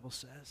 the Bible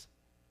says.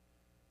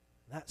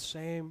 That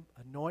same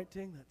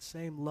anointing, that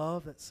same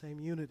love, that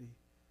same unity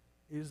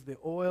is the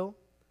oil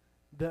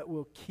that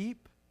will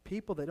keep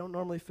people that don't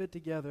normally fit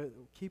together, that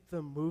will keep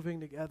them moving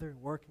together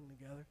and working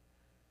together.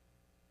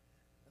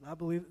 And I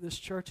believe that this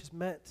church is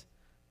meant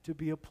to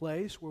be a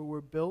place where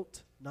we're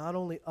built not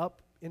only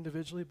up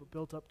individually, but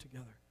built up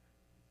together.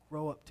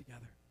 Grow up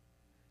together.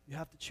 You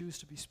have to choose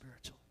to be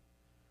spiritual.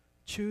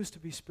 Choose to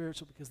be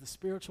spiritual because the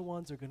spiritual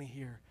ones are going to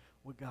hear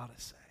what God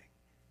is saying.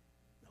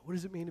 Now, what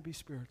does it mean to be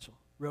spiritual?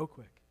 Real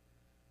quick.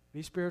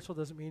 Be spiritual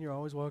doesn't mean you're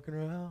always walking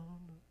around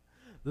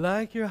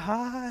like you're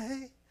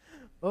high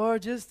or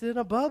just in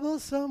a bubble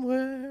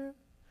somewhere.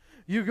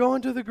 You go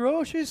into the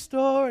grocery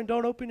store and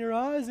don't open your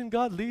eyes and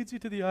God leads you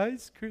to the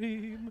ice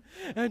cream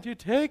and you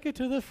take it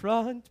to the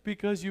front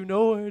because you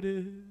know where it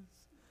is.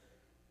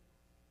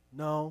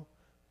 No,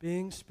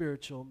 being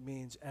spiritual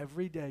means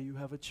every day you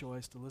have a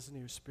choice to listen to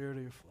your spirit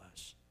or your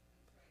flesh,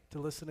 to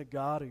listen to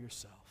God or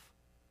yourself,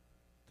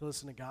 to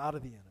listen to God or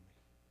the enemy,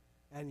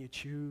 and you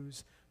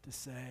choose to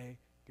say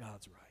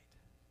God's right.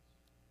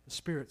 The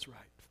Spirit's right.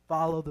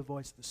 Follow the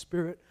voice of the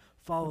Spirit,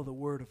 follow the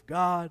Word of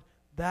God.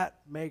 That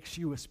makes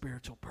you a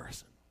spiritual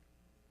person.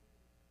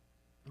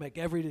 Make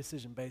every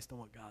decision based on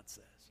what God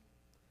says.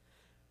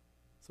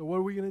 So what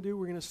are we going to do?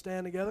 We're going to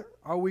stand together.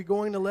 Are we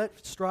going to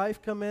let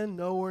strife come in?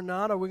 No, we're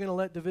not. Are we going to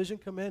let division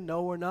come in?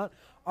 No, we're not.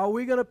 Are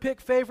we going to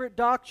pick favorite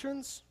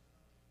doctrines?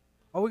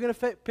 Are we going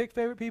to pick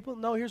favorite people?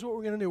 No, here's what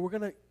we're going to do. We're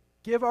going to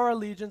give our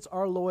allegiance,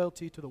 our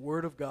loyalty to the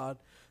Word of God,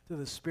 to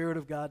the Spirit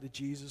of God, to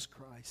Jesus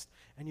Christ.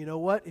 And you know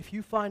what? If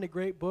you find a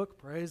great book,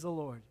 praise the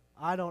Lord.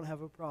 I don't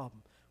have a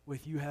problem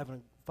with you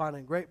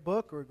finding a great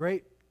book or a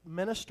great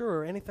minister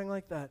or anything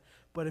like that.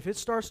 But if it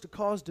starts to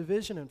cause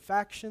division and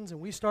factions and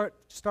we start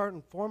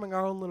forming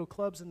our own little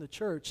clubs in the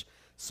church,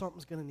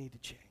 something's going to need to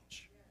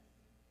change.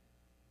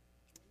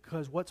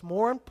 Because what's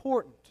more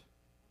important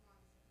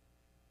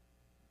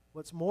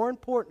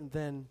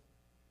than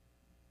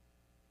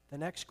the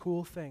next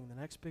cool thing, the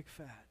next big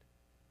fad,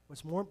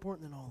 what's more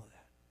important than all of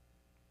that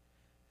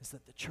is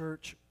that the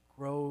church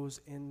grows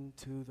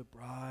into the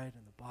bride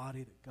and the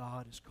body that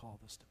God has called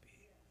us to be.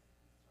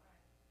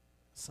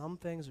 Some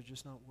things are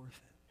just not worth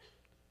it.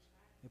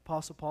 The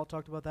Apostle Paul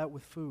talked about that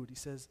with food. He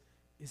says,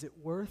 is it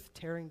worth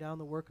tearing down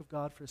the work of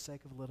God for the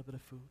sake of a little bit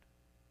of food?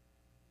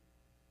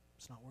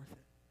 It's not worth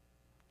it.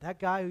 That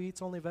guy who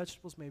eats only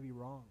vegetables may be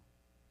wrong.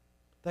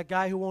 That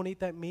guy who won't eat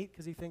that meat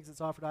because he thinks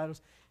it's offered to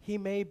idols, he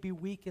may be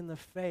weak in the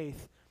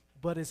faith,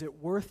 but is it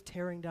worth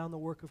tearing down the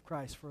work of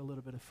Christ for a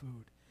little bit of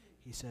food?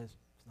 He says,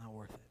 It's not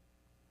worth it.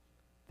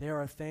 There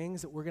are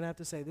things that we're going to have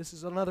to say. This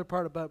is another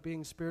part about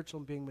being spiritual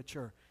and being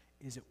mature.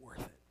 Is it worth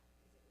it?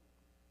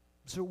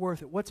 Is it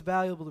worth it? What's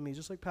valuable to me?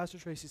 Just like Pastor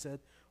Tracy said,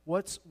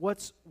 what's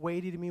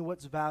weighty to me?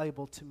 What's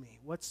valuable to me?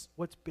 What's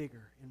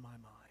bigger in my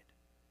mind?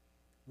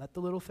 Let the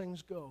little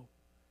things go.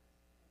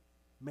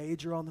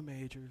 Major on the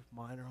majors,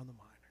 minor on the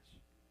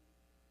minors.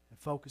 And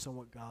focus on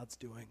what God's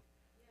doing.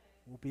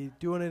 We'll be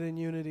doing it in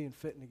unity and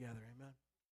fitting together. Amen.